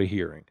without a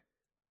hearing.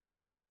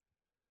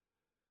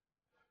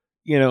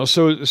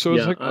 So it's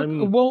like,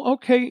 well,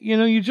 okay,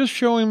 you're just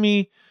showing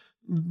me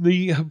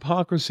the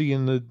hypocrisy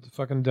in the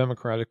fucking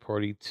Democratic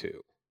Party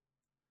too.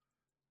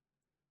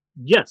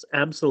 Yes,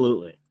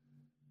 absolutely.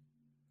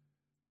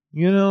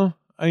 I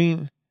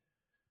mean,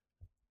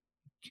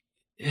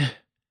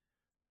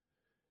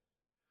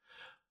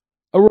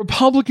 a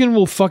Republican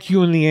will fuck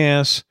you in the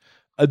ass.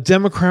 A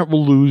Democrat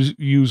will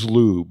use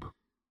lube.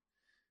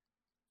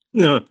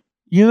 No.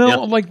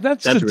 Like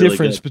that's the really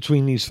difference good.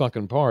 between these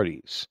fucking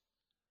parties.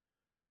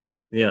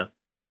 Yeah.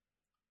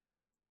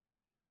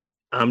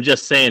 I'm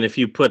just saying, if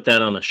you put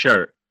that on a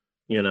shirt,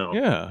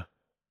 Yeah,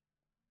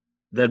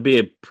 that'd be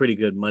a pretty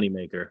good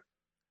moneymaker.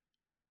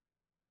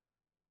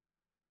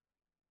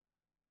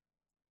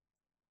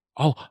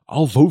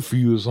 I'll vote for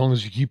you as long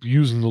as you keep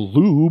using the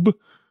lube.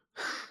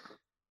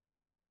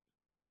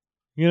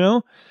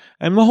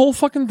 And the whole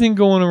fucking thing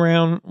going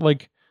around,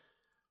 like,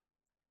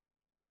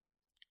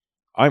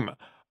 I'm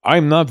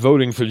not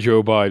voting for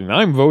Joe Biden.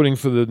 I'm voting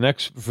for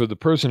the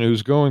person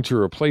who's going to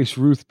replace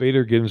Ruth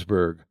Bader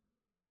Ginsburg.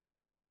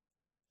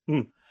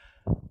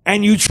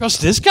 And you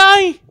trust this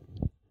guy?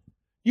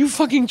 You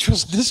fucking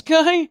trust this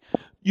guy?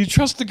 You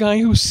trust the guy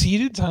who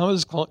seated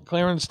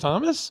Clarence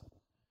Thomas?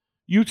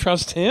 You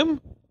trust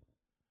him?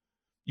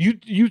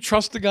 You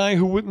trust the guy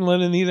who wouldn't let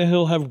Anita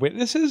Hill have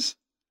witnesses?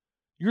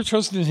 You're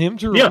trusting him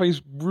to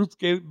replace Ruth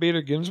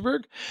Bader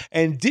Ginsburg?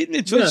 And didn't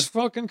it just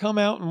fucking come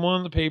out in one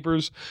of the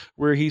papers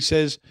where he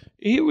says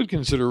he would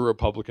consider a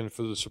Republican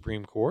for the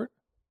Supreme Court?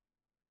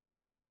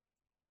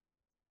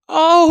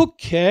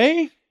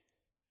 Okay.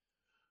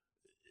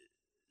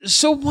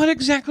 So what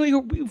exactly are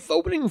we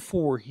voting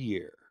for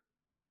here?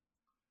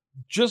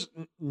 Just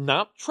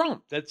not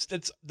Trump. That's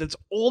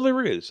all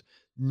there is.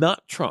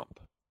 Not Trump.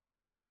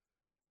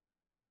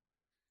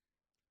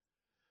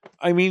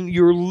 I mean,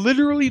 you're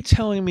literally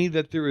telling me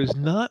that there is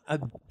not a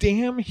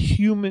damn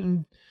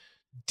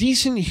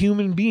decent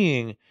human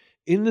being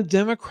in the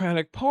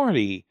Democratic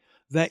Party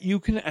that you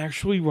can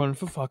actually run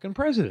for fucking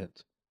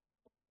president.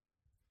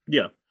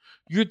 Yeah.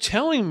 You're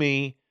telling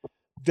me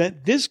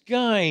that this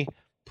guy,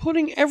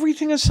 putting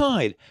everything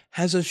aside,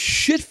 has a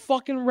shit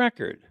fucking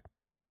record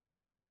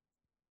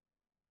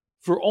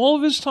for all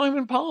of his time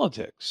in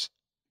politics.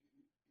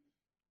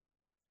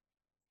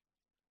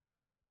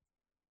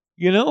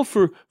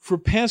 For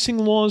passing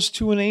laws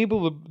to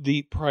enable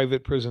the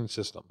private prison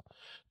system,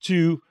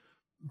 to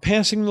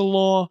passing the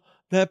law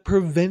that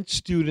prevents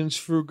students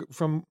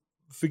from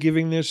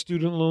forgiving their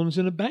student loans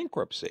in a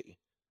bankruptcy.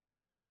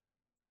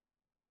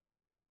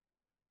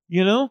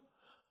 On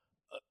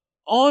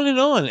and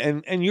on.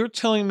 And you're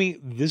telling me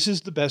this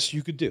is the best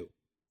you could do.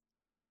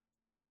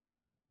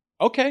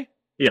 Okay.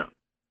 Yeah.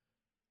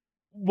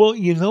 Well,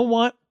 you know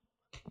what?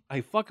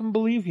 I fucking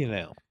believe you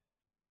now.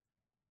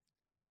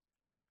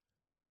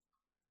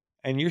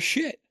 And you're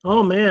shit.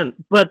 Oh man,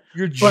 but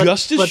you're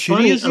just as shitty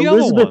Bunny, as the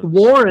other ones.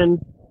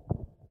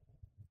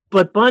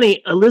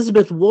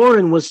 Elizabeth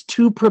Warren was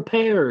too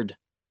prepared.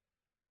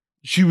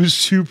 She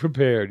was too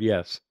prepared.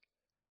 Yes.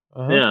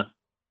 Uh-huh.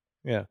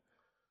 Yeah.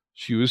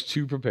 She was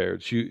too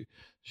prepared. She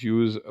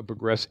was a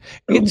progressive.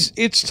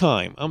 It's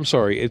time. I'm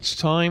sorry. It's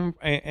time,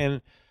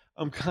 and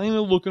I'm kind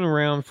of looking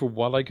around for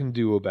what I can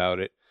do about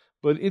it.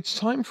 But it's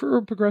time for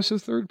a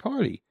progressive third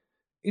party.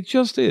 It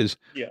just is.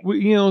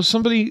 Yeah.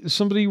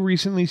 Somebody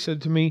recently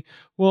said to me,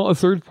 well, a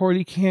third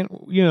party can't,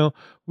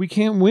 we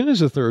can't win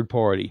as a third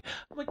party.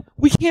 I'm like,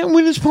 we can't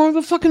win as part of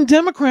the fucking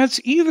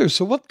Democrats either.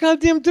 So what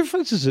goddamn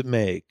difference does it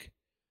make?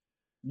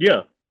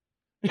 Yeah.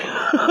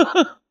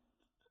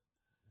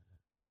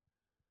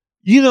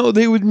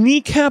 They would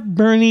kneecap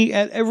Bernie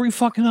at every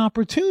fucking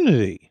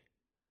opportunity.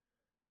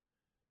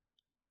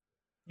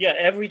 Yeah,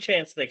 every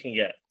chance they can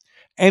get.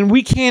 And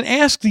we can't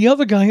ask the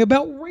other guy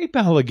about rape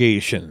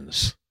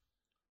allegations.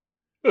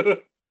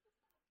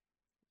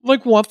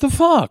 Like, what the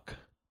fuck?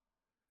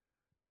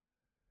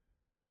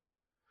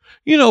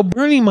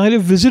 Bernie might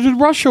have visited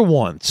Russia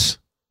once.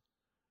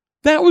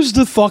 That was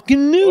the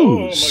fucking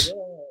news. Oh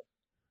my God.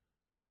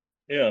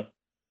 Yeah.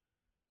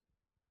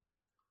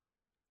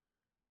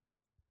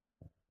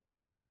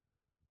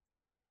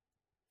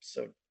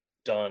 So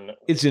done It's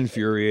with everything.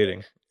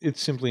 infuriating.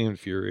 It's simply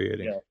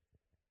infuriating. Yeah.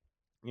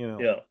 You know,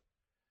 Yeah.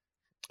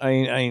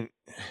 I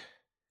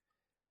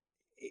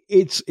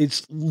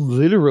it's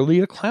literally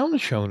a clown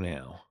show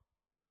now.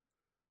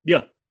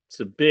 Yeah. It's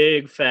a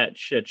big fat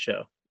shit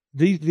show.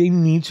 They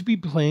need to be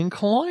playing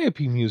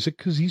Calliope music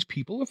because these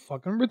people are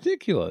fucking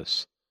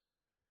ridiculous.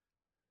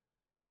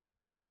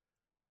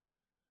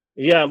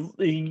 Yeah,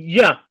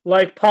 yeah.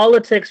 Like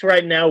politics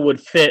right now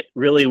would fit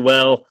really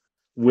well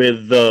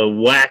with the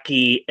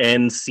wacky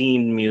end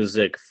scene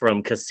music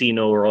from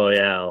Casino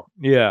Royale.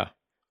 Yeah.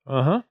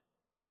 Uh-huh.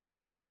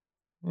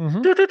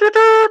 Mm-hmm.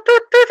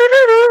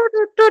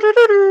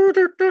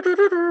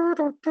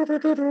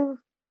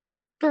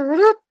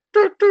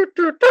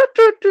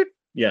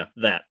 Yeah,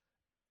 that.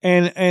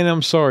 And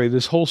I'm sorry,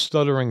 this whole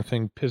stuttering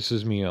thing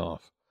pisses me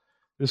off.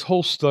 This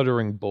whole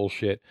stuttering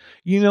bullshit.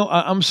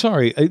 I'm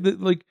sorry.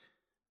 Like,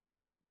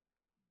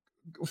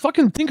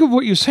 fucking think of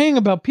what you're saying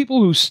about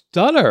people who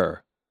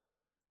stutter.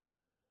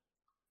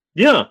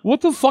 Yeah.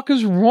 What the fuck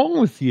is wrong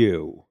with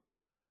you?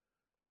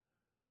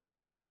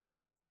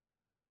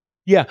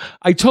 Yeah,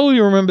 I totally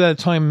remember that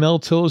time Mel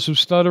Tillis was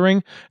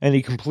stuttering and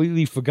he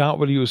completely forgot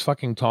what he was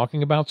fucking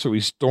talking about, so he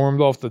stormed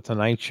off the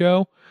Tonight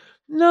Show.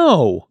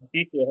 No.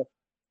 Yeah.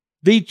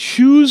 They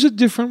choose a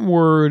different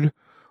word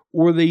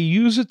or they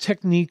use a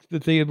technique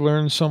that they had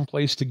learned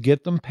someplace to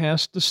get them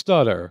past the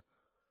stutter.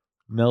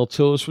 Mel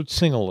Tillis would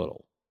sing a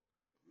little.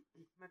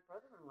 My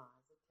brother-in-law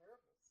is a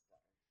terrible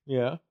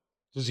stutter. Yeah.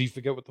 Does he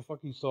forget what the fuck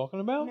he's talking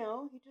about?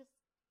 No, he just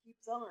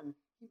keeps on.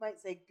 He might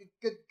say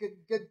good, good,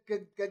 good,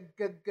 good, good,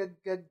 good, good,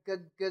 good,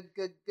 good, good,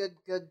 good, good,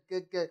 good,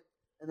 good, good,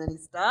 and then he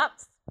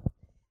stops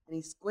and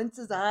he squints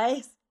his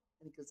eyes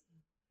and he goes,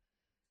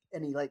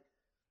 and he like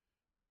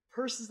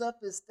purses up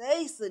his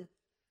face and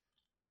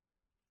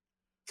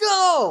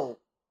go.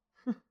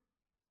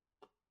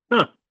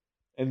 Huh.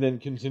 And then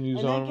continues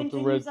And then on with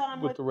continues the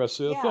on with with- the rest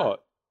of the yeah.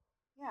 thought.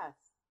 Yes.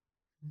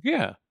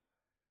 Yeah.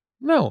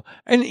 No.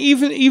 And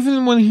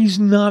even when he's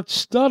not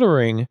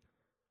stuttering,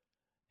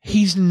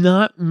 he's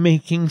not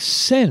making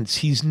sense.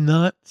 He's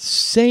not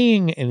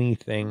saying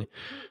anything.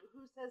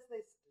 Who says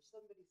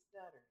somebody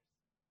stutters?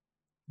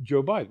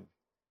 Joe Biden.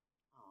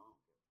 Oh,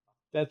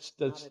 That's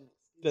not an excuse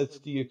that's for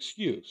the being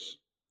excuse. stupid.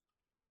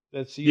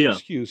 That's the Yeah.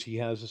 excuse. He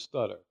has a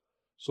stutter.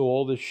 So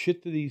all the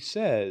shit that he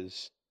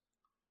says,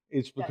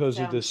 it's That because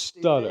of the sounds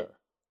stutter. stupid?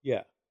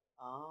 Yeah.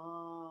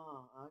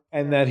 Oh, okay.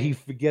 And that he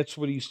forgets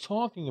what he's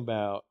talking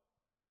about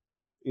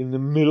in the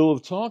middle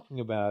of talking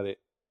about it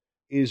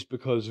is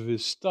because of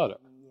his stutter.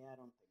 Yeah, I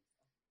don't think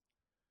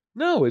so.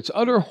 No, it's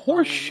utter Fine,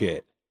 horse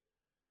shit.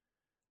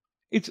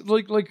 It's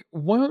like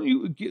why don't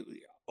you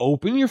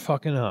open your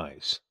fucking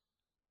eyes?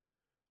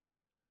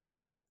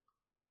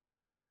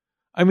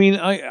 I mean,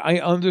 I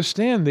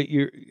understand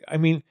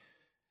that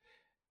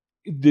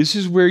this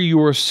is where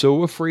you are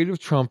so afraid of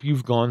Trump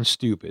you've gone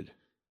stupid.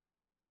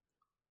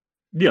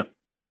 Yeah.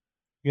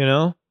 You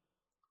know?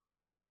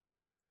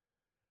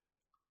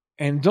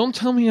 And don't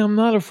tell me I'm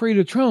not afraid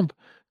of Trump,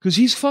 because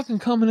he's fucking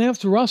coming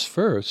after us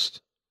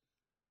first.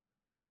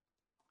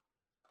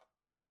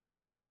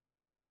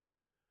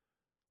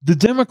 The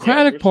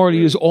Democratic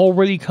Party is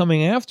already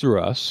coming after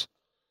us.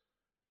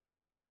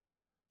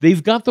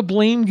 They've got the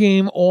blame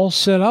game all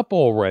set up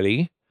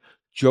already.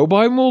 Joe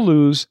Biden will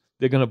lose.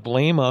 They're going to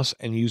blame us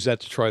and use that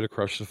to try to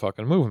crush the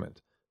fucking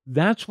movement.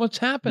 That's what's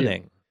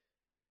happening. Yeah.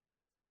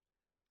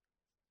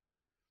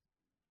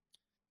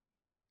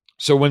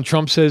 So when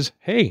Trump says,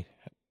 hey,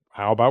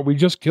 how about we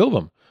just kill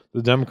them?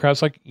 The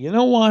Democrats like, you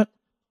know what?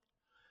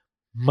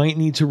 Might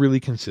need to really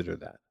consider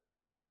that.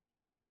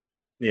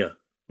 Yeah.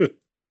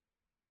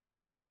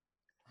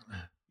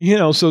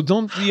 So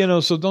don't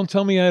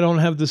tell me I don't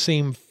have the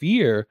same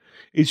fear.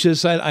 It's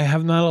just that I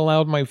have not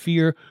allowed my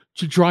fear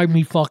to drive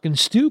me fucking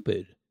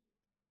stupid.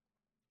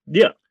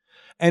 Yeah.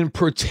 And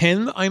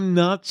pretend I'm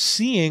not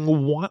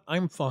seeing what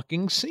I'm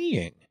fucking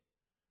seeing.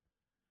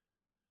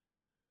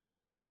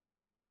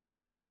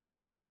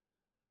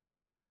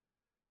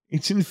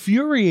 It's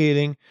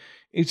infuriating.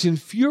 It's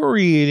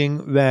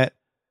infuriating that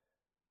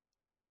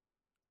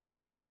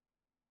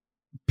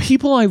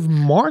people I've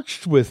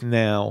marched with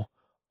now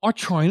are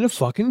trying to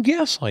fucking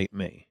gaslight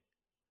me.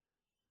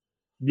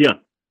 Yeah.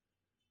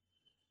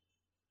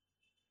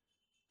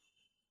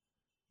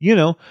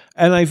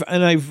 And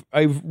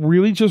I've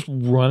really just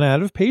run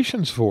out of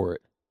patience for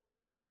it.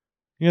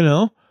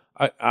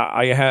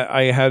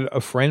 I had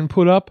a friend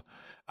put up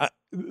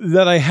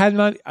that I had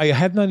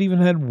not even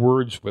had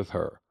words with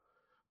her,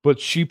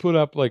 but she put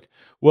up like,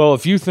 well,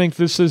 if you think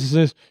this is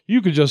this,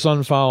 you could just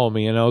unfollow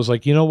me. And I was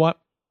like, you know what?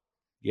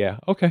 Yeah,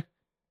 okay.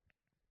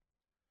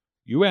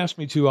 You asked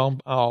me to,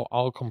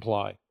 I'll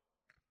comply.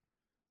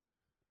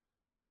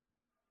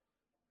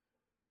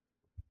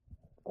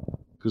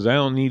 Because I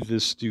don't need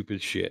this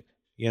stupid shit.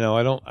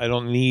 I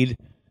don't need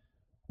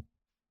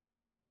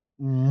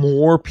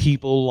more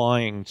people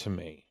lying to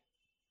me.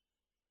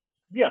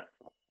 Yeah.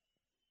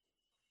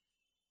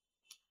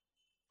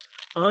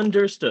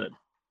 Understood.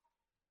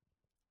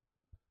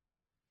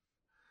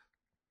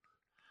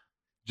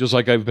 Just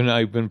like I've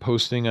been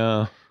posting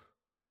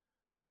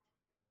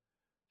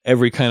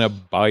every kind of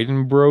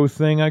Biden bro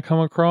thing I come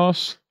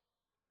across.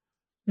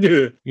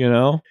 Yeah. You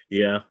know?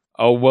 Yeah.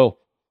 Oh, well,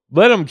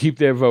 let them keep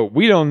their vote.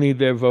 We don't need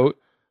their vote.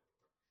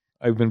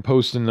 I've been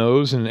posting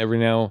those, and every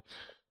now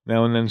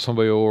and then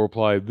somebody will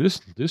reply, this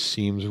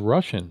seems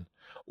Russian.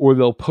 Or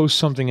they'll post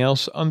something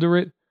else under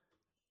it,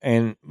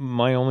 and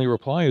my only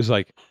reply is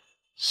like,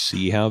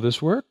 see how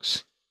this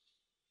works?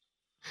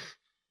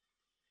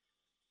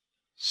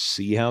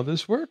 See how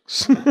this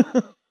works?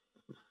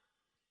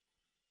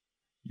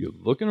 You're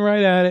looking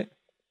right at it.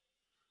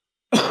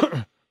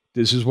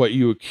 This is what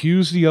you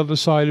accuse the other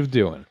side of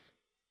doing.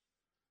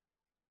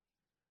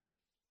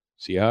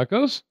 See how it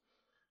goes?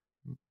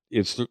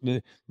 It's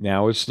the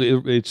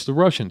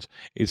Russians.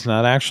 It's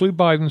not actually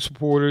Biden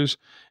supporters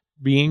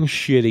being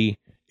shitty.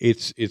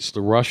 It's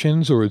the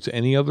Russians, or it's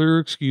any other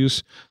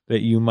excuse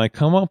that you might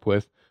come up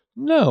with.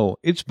 No,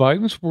 it's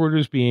Biden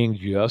supporters being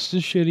just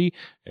as shitty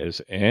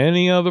as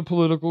any other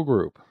political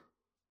group.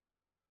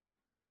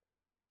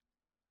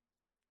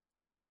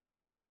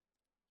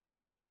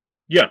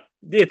 Yeah,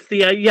 it's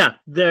the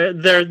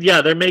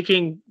they're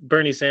making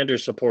Bernie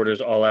Sanders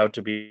supporters all out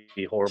to be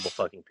horrible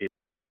fucking people.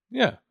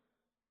 Yeah.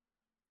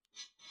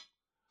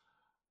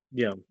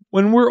 Yeah.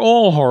 When we're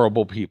all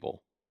horrible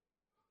people.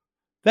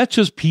 That's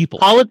just people.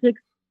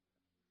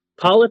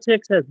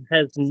 Politics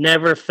has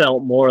never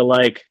felt more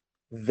like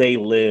they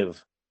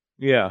live.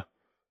 Yeah.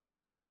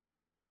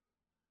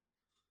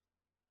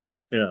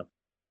 Yeah.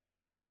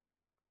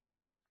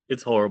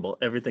 It's horrible.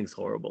 Everything's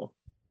horrible.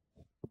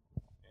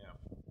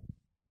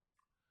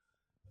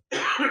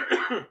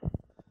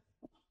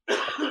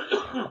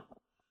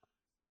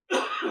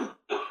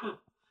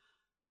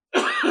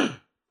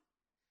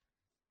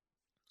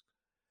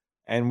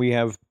 And we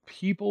have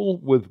people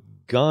with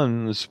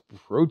guns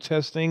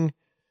protesting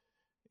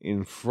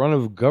in front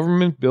of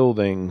government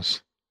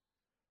buildings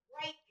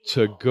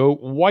to go,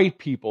 white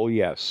people,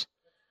 yes.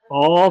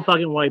 All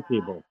fucking white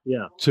people.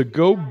 Yeah. To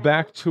go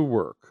back to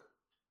work.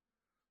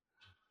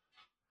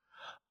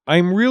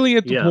 I'm really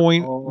at the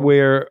point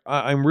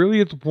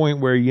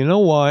where, you know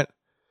what?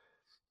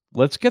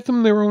 Let's get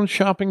them their own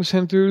shopping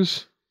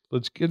centers.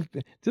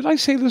 Did I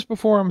say this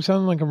before? I'm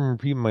sounding like I'm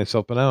repeating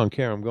myself, but I don't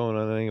care. I'm going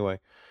on anyway.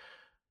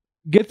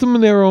 Get them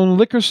their own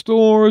liquor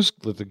stores.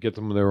 Get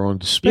them their own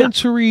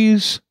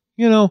dispensaries.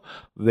 Yeah. You know,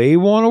 they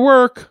want to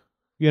work.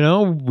 You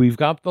know, we've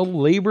got the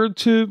labor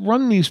to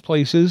run these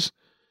places.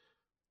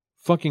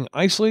 Fucking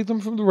isolate them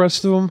from the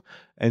rest of them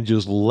and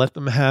just let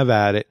them have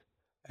at it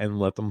and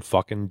let them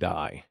fucking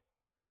die.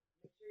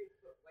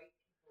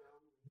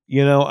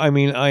 You know, I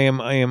mean, I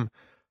am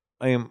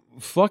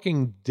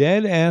fucking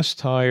dead ass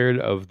tired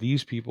of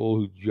these people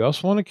who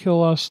just want to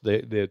kill us.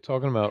 They're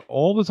talking about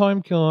all the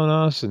time killing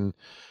us, and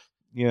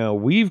you know,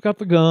 we've got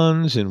the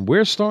guns and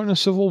we're starting a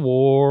civil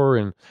war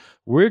and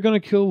we're going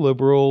to kill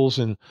liberals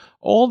and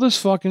all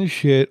this fucking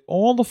shit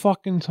all the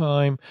fucking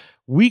time.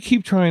 We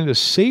keep trying to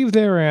save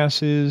their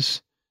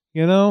asses,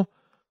 you know,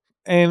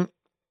 and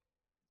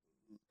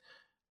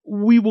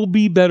we will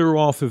be better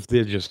off if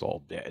they're just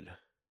all dead.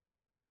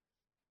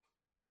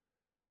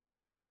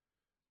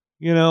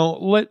 You know,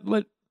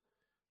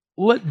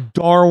 let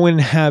Darwin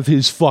have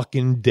his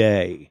fucking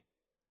day.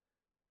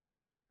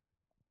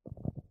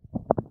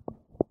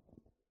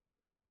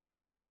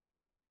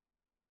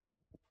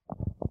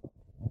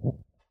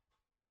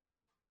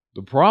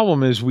 The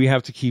problem is we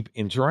have to keep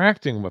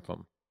interacting with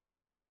them.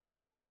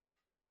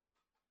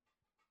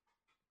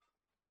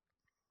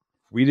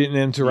 If we didn't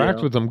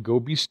interact with them, go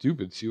be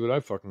stupid. See what I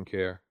fucking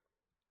care.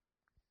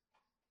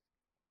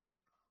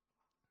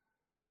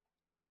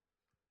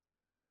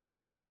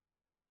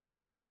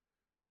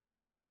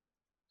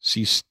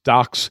 See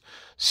stocks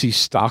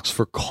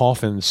for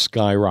coffins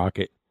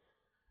skyrocket.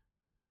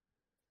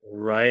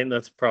 Right?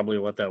 That's probably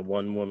what that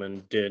one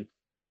woman did.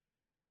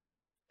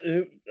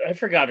 I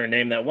forgot her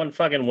name. That one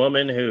fucking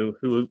woman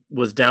who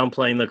was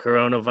downplaying the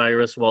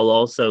coronavirus while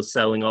also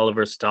selling all of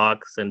her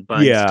stocks and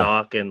buying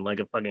stock in like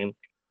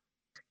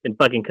in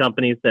fucking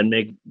companies that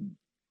make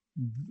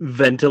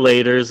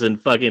ventilators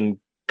and fucking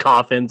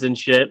coffins and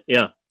shit.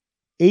 Yeah.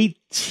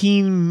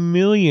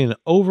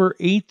 Over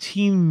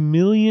 $18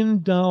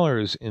 million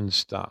in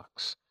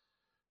stocks.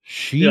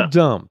 She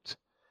dumped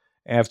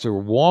after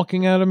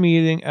walking out of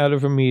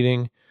a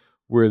meeting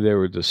where they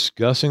were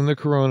discussing the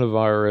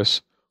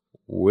coronavirus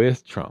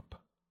with Trump.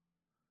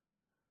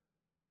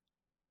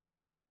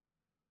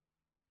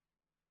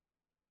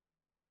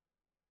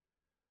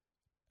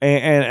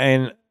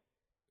 And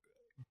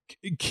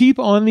keep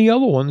on the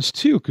other ones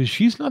too, because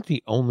she's not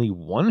the only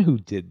one who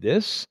did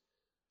this.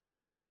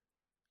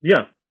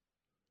 Yeah.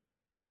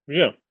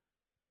 Yeah.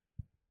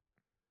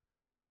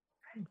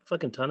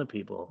 Fucking ton of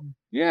people.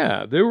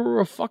 Yeah, there were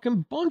a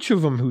fucking bunch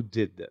of them who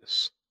did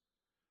this.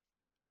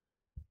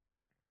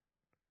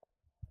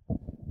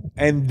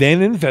 And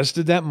then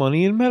invested that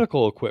money in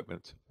medical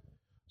equipment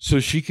so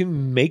she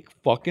can make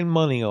fucking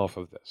money off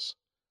of this.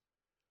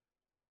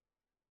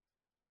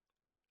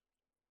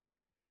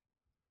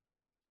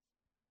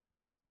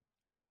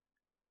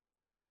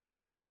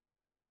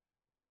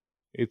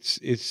 It's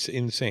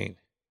insane.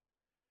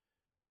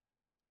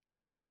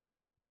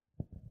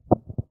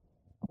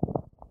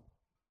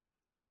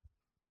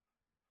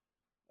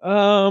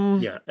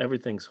 Yeah,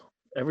 everything's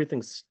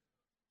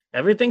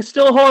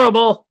still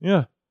horrible.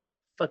 Yeah.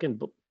 Fucking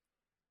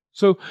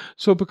So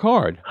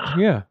Picard.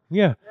 Yeah.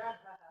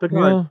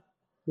 Picard.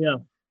 Yeah.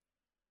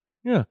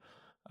 Yeah.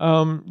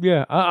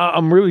 Yeah.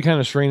 I'm really kind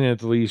of straining at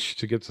the leash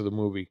to get to the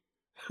movie.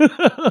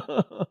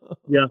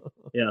 Yeah.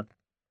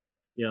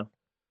 Yeah.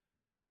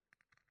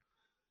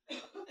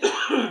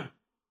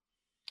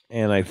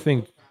 And I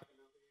think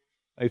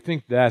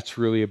that's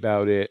really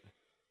about it.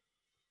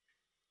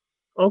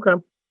 Okay.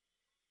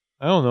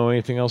 I don't know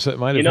anything else that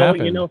might You have know,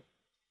 happened.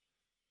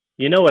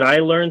 you know what I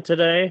learned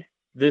today?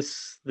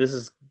 This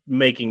is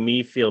making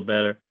me feel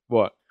better.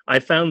 What? I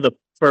found the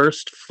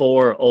first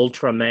 4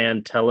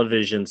 Ultraman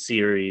television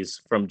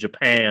series from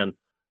Japan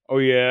Oh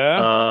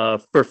yeah.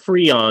 for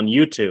free on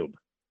YouTube.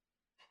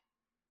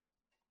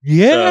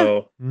 Yeah.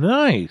 So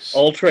Nice.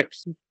 Ultra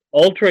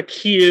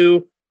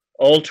Q,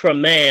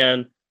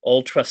 Ultraman,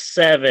 Ultra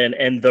 7,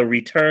 and The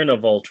Return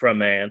of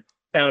Ultraman.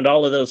 Found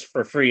all of those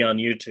for free on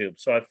YouTube.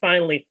 So I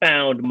finally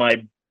found my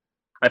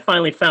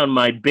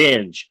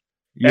binge.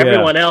 Yeah.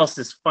 Everyone else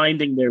is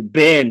finding their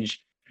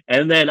binge,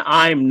 and then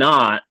I'm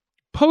not.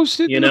 Post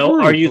it. You in the know,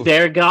 group. are you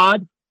there,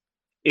 God?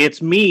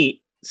 It's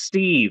me,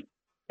 Steve.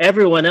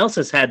 Everyone else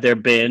has had their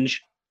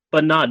binge,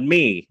 but not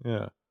me.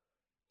 Yeah.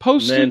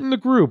 Post it in the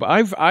group.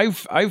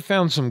 I've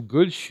found some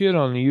good shit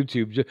on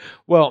YouTube.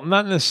 Well,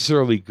 not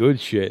necessarily good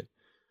shit,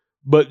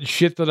 but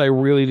shit that I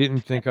really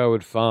didn't think I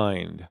would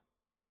find.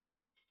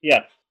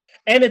 Yeah.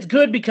 And it's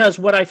good because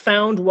what I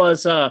found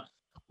was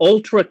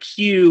Ultra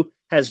Q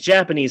has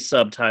Japanese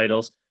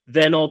subtitles,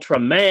 then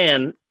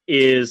Ultraman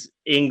is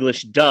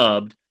English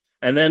dubbed,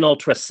 and then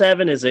Ultra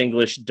 7 is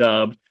English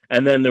dubbed,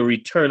 and then The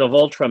Return of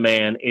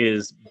Ultraman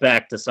is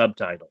back to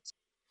subtitles.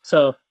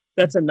 So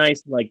that's a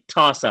nice like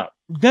toss up.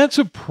 That's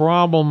a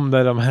problem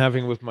that I'm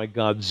having with my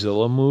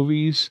Godzilla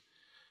movies,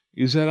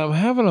 is that I'm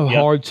having a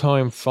hard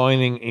time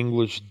finding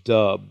English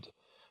dubbed.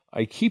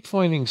 I keep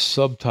finding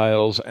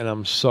subtitles, and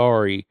I'm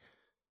sorry,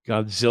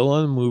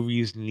 Godzilla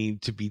movies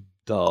need to be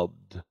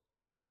dubbed.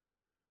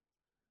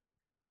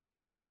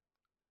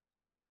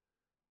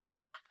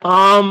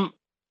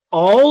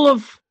 All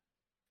of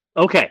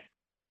okay.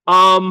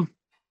 All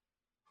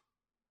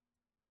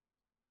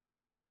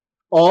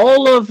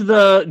of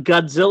the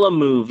Godzilla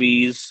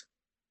movies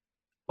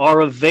are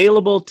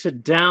available to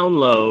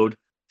download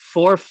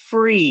for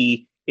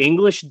free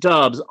English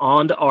dubs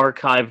on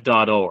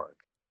archive.org.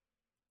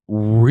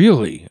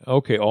 Really?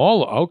 Okay,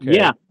 okay.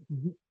 Yeah.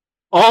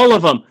 All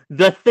of them.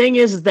 The thing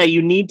is that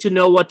you need to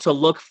know what to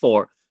look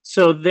for.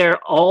 So they're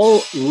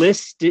all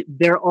listed,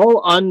 they're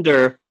all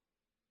under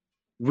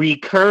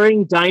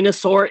recurring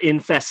dinosaur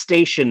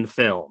infestation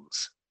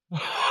films.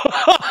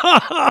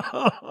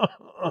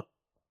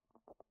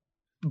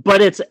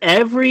 But it's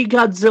every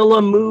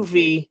Godzilla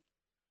movie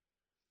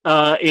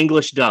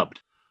English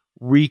dubbed.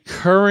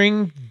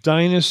 Recurring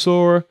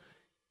dinosaur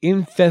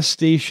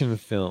infestation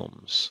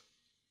films.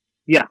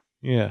 Yeah.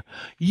 Yeah.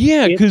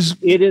 Yeah, because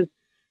it is.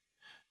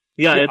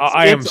 Yeah,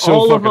 I am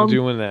so fucking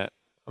doing that.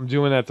 I'm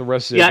doing that the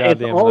rest of the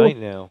goddamn night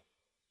now.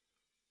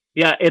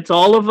 Yeah, it's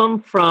all of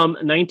them from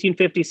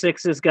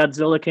 1956's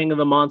Godzilla King of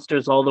the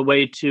Monsters all the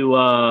way to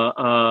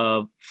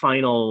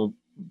Final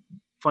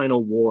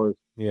Wars.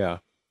 Yeah.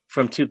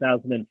 From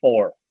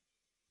 2004.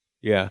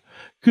 Yeah.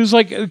 Cuz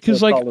like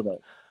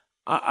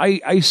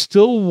I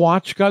still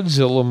watch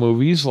Godzilla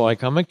movies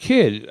like I'm a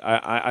kid.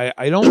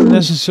 I don't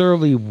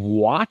necessarily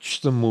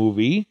watch the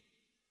movie,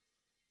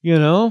 you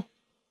know?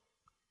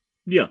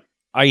 Yeah.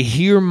 I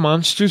hear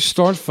monsters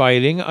start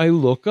fighting, I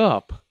look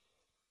up.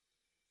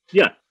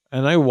 Yeah.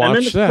 And I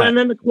watch that. And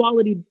then the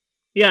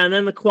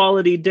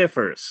quality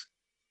differs.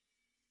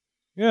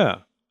 Yeah.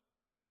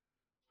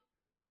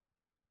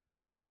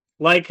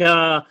 Like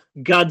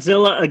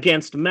Godzilla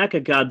against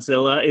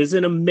Mechagodzilla is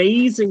an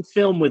amazing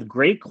film with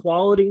great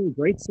quality,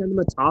 great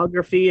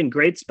cinematography, and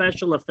great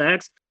special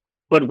effects.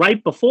 But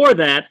right before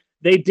that,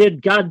 they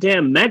did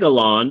goddamn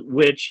Megalon,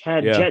 which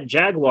had Jet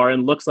Jaguar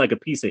and looks like a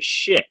piece of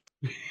shit.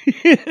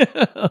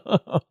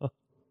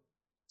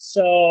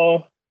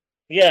 So,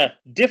 yeah,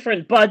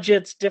 different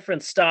budgets,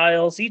 different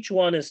styles. Each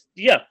one is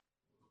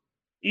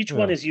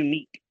one is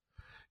unique.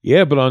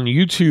 Yeah, but on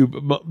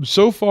YouTube,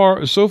 so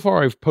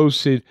far I've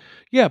posted.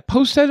 Yeah,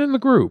 post that in the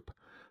group.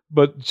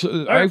 But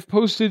I've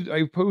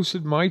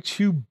posted my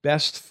 2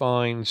 best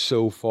finds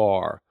so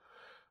far,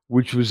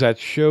 which was that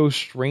show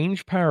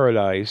Strange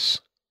Paradise,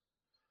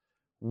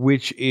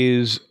 which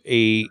is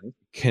a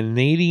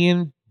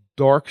Canadian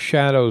Dark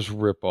Shadows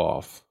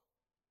ripoff.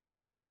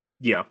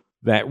 Yeah.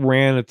 That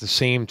ran at the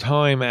same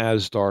time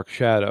as Dark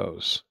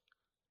Shadows.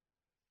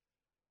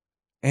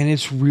 And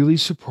it's really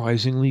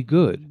surprisingly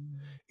good.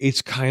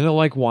 It's kind of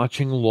like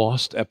watching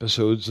lost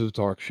episodes of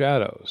Dark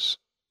Shadows.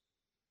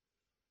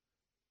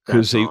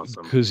 Because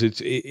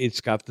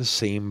it's got the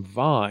same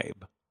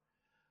vibe.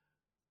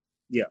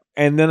 Yeah.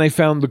 And then I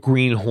found the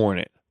Green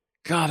Hornet.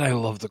 God, I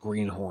love the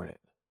Green Hornet.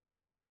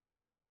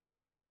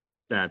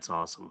 That's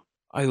awesome.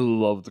 I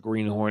love the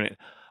Green Hornet.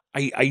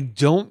 I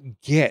don't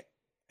get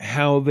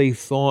how they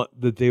thought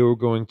that they were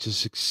going to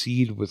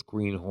succeed with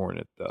Green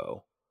Hornet,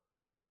 though.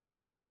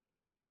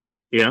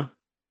 Yeah.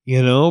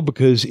 You know,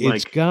 because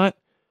it's Like- got,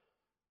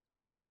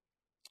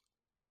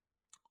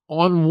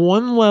 on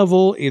one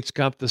level, it's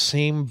got the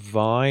same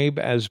vibe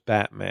as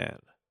Batman.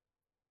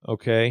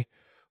 Okay?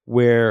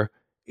 Where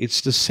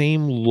it's the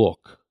same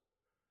look.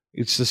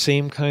 It's the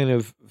same kind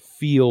of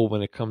feel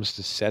when it comes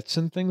to sets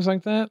and things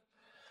like that.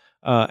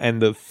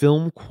 And the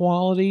film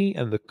quality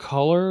and the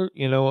color,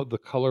 you know, the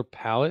color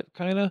palette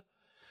kind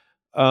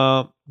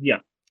of. Yeah.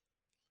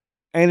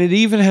 And it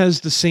even has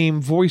the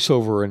same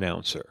voiceover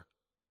announcer.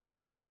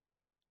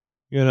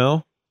 You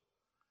know?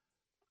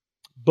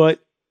 But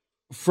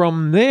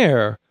from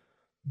there,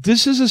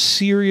 this is a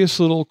serious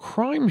little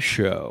crime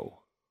show.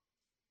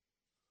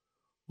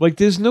 Like,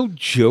 there's no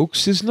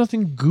jokes. There's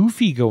nothing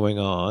goofy going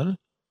on.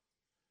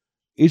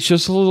 It's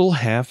just a little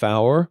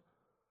half-hour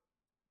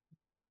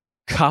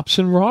cops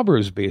and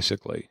robbers,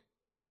 basically.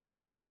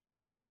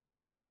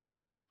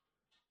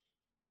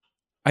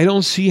 I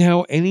don't see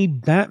how any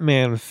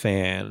Batman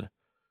fan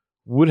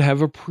would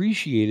have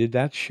appreciated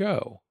that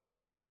show.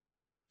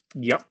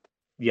 Yep.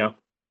 Yeah.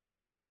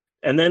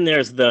 And then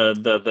there's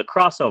the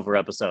crossover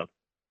episode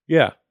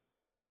Yeah.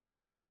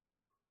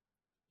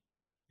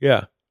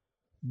 Yeah.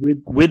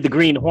 with the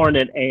Green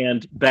Hornet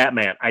and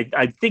Batman.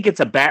 I think it's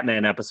a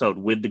Batman episode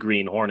with the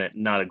Green Hornet,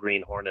 not a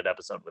Green Hornet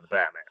episode with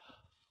Batman.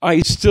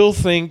 I still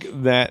think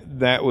that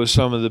that was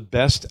some of the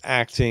best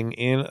acting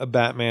in a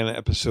Batman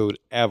episode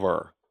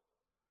ever.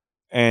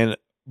 And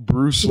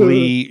Bruce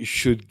Lee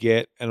should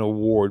get an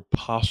award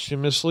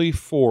posthumously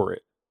for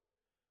it.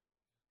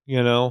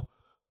 You know,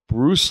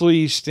 Bruce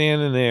Lee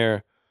standing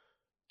there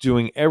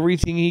doing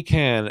everything he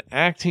can,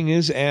 acting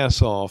his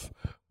ass off,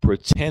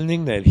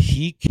 pretending that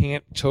he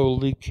can't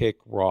totally kick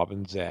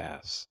Robin's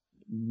ass.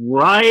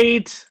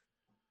 Right?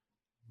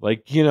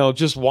 Like, you know,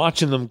 just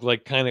watching them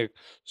like kind of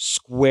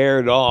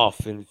squared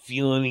off and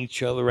feeling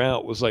each other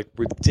out was like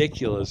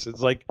ridiculous.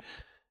 It's like,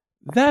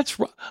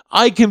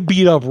 I can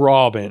beat up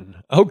Robin,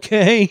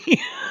 okay?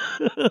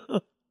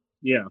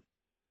 Yeah.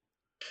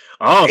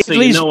 Oh, so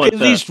you know what? At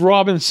least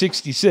Robin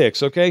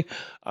 66, okay?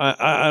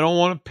 I don't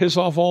want to piss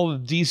off all the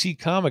DC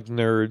comic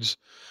nerds.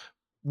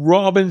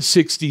 Robin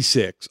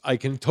 66, I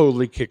can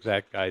totally kick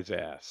that guy's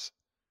ass.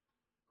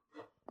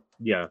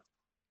 Yeah.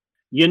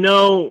 You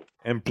know,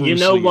 And you Bruce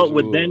know Lee what is-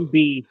 would then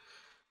be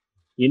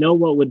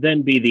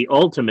the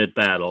ultimate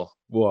battle?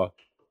 What?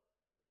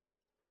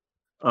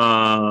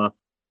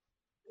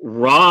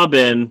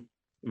 Robin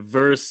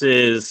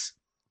versus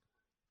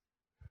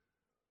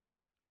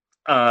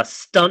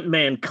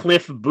stuntman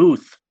Cliff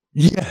Booth.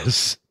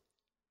 Yes.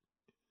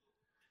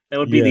 That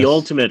would be the Yes.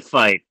 ultimate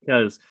fight,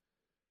 because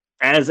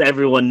as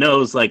everyone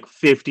knows, like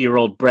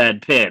 50-year-old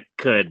Brad Pitt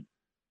could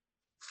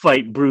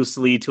fight Bruce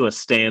Lee to a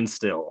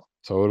standstill.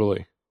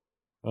 Totally.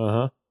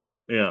 Uh-huh.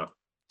 Yeah.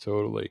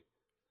 Totally.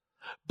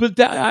 But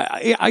that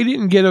I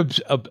didn't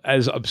get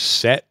as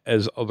upset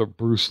as other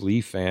Bruce Lee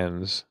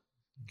fans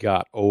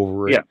got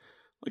over it. Yeah.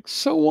 Like,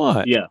 so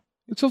what? Yeah.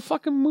 It's a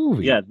fucking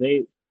movie. Yeah,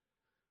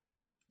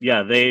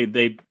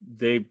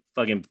 they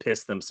fucking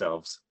pissed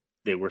themselves.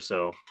 They were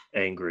so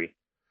angry.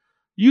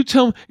 You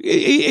tell me,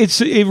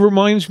 it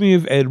reminds me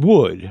of Ed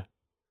Wood,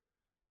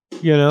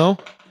 you know,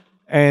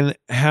 and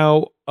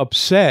how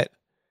upset,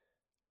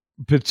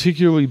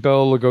 particularly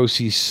Bela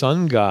Lugosi's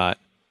son got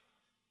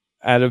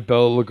out of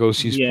Bela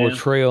Lugosi's Yeah.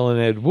 portrayal in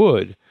Ed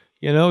Wood.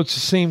 You know, it's the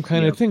same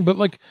kind Yeah. of thing. But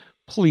like,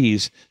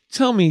 please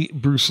tell me,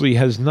 Bruce Lee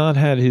has not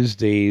had his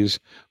days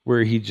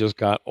where he just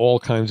got all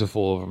kinds of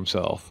full of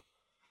himself.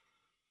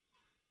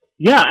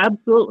 Yeah,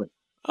 absolutely.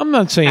 I'm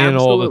not saying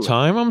all the Absolutely.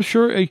 time. I'm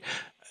sure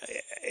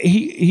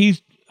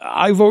he's.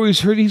 I've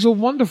always heard he's a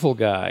wonderful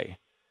guy,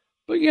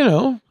 but you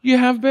know, you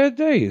have bad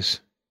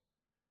days.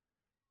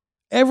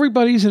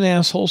 Everybody's an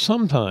asshole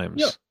sometimes.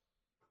 Yeah.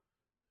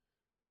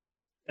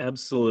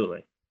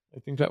 Absolutely. I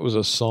think that was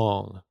a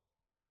song.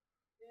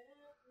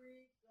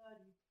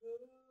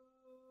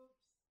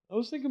 I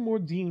was thinking more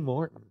Dean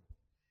Martin.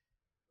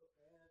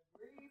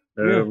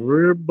 Yeah.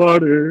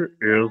 Everybody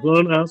is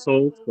an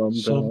asshole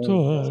sometimes.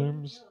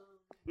 Sometimes.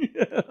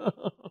 Yeah.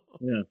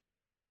 Yeah.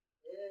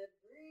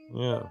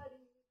 Yeah.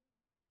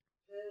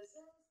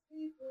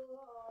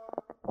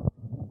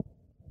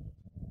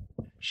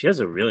 She has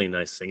a really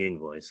nice singing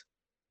voice.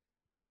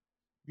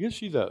 Yes,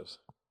 she does.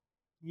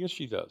 Yes,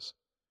 she does.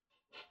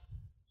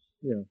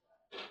 Yeah.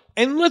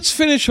 And let's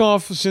finish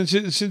off, since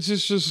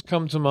this just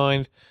come to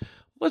mind,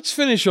 let's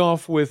finish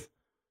off with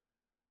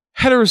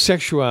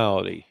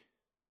heterosexuality.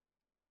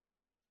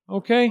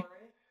 Okay?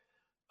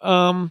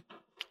 I'm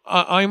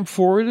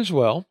for it as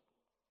well.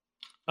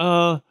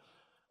 Okay.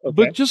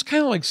 But just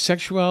kind of like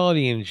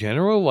sexuality in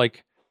general,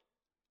 like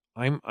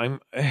I'm a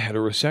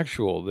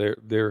heterosexual.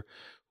 There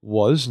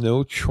was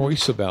no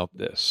choice about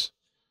this.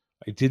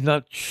 I did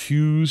not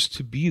choose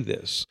to be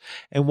this.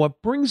 And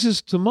what brings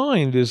this to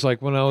mind is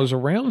like when I was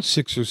around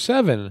 6 or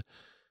 7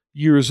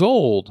 years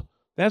old,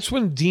 that's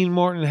when Dean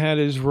Martin had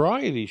his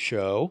variety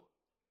show.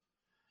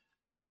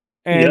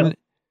 And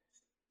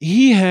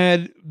he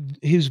had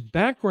his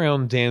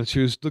background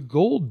dancers, the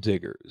Gold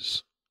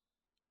Diggers.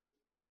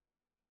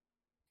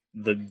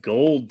 The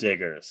Gold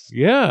Diggers.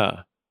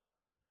 Yeah.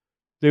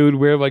 They would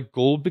wear like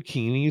gold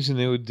bikinis and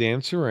they would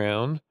dance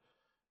around.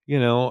 You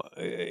know,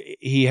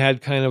 he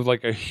had kind of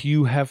like a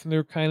Hugh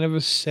Hefner kind of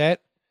a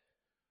set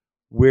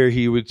where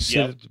he would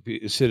sit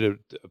at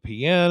a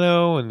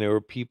piano and there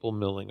were people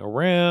milling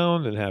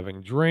around and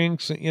having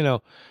drinks. And, you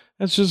know,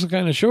 that's just the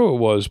kind of show it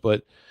was.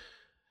 But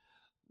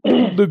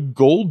the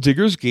Gold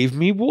Diggers gave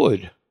me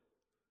Wood.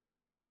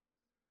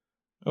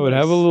 I would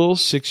have a little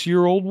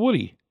 6-year-old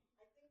Woody.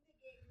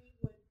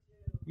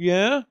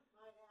 Yeah?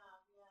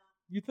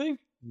 You think?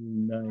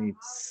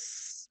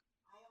 Nice.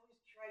 I always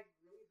tried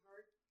really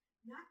hard,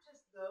 not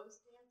just those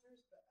dancers,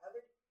 but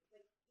other,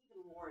 like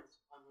even Lawrence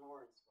on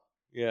Lawrence.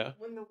 Yeah.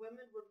 When the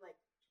women would like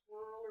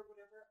twirl or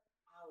whatever,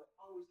 I would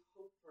always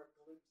hope for a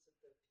glimpse of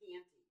their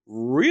panties.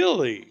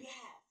 Really? Yes.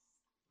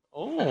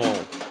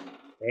 Oh.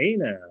 Hey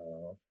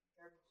now.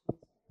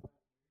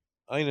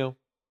 I know.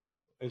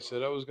 I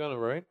said I was gonna,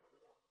 right?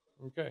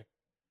 Okay.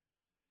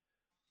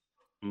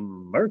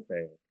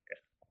 Murphy.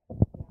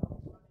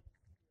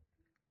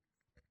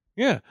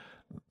 Yeah.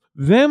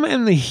 Them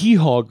and the Hee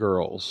Haw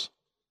Girls.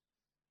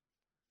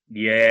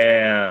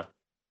 Yeah.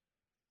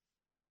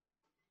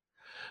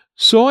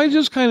 So I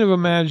just kind of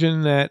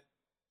imagine that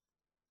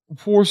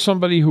for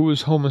somebody who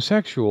is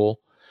homosexual,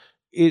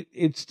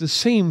 it's the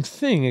same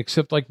thing,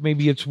 except like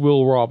maybe it's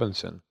Will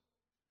Robinson.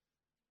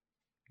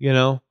 You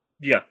know?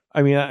 Yeah.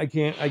 I mean,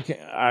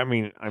 I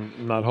mean,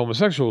 I'm not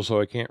homosexual,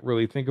 so I can't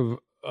really think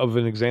of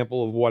an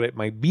example of what it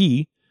might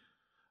be.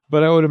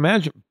 But I would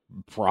imagine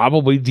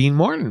probably Dean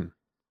Martin.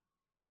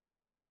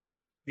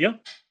 Yeah.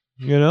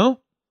 You know?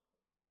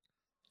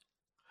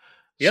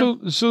 Yeah.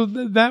 So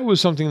that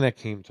was something that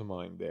came to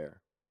mind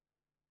there.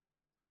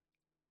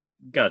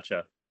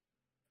 Gotcha.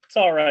 It's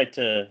all right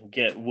to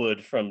get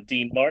Wood from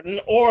Dean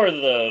Martin or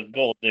the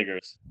Gold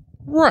Diggers.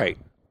 Right.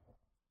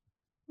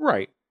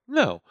 Right.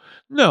 No.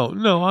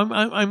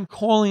 I'm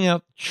calling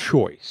out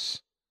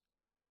choice.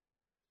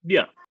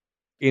 Yeah.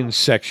 In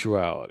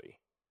sexuality.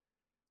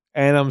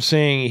 And I'm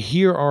saying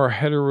here are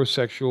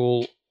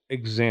heterosexual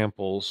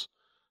examples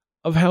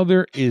of how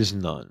there is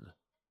none.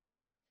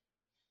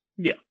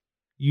 Yeah.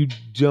 You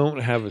don't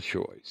have a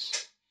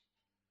choice.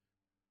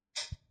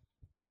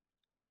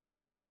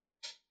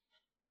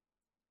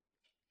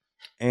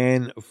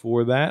 And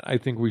for that, I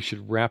think we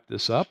should wrap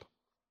this up.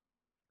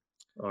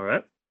 All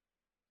right.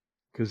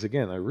 Because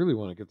again, I really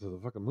want to get to the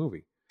fucking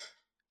movie.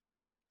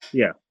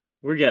 Yeah,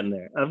 we're getting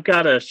there. I've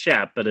got a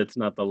shap, but it's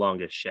not the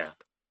longest shap.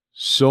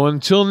 So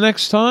until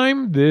next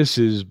time, this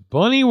is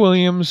Bunny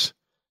Williams,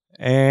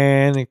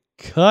 and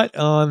cut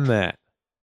on that.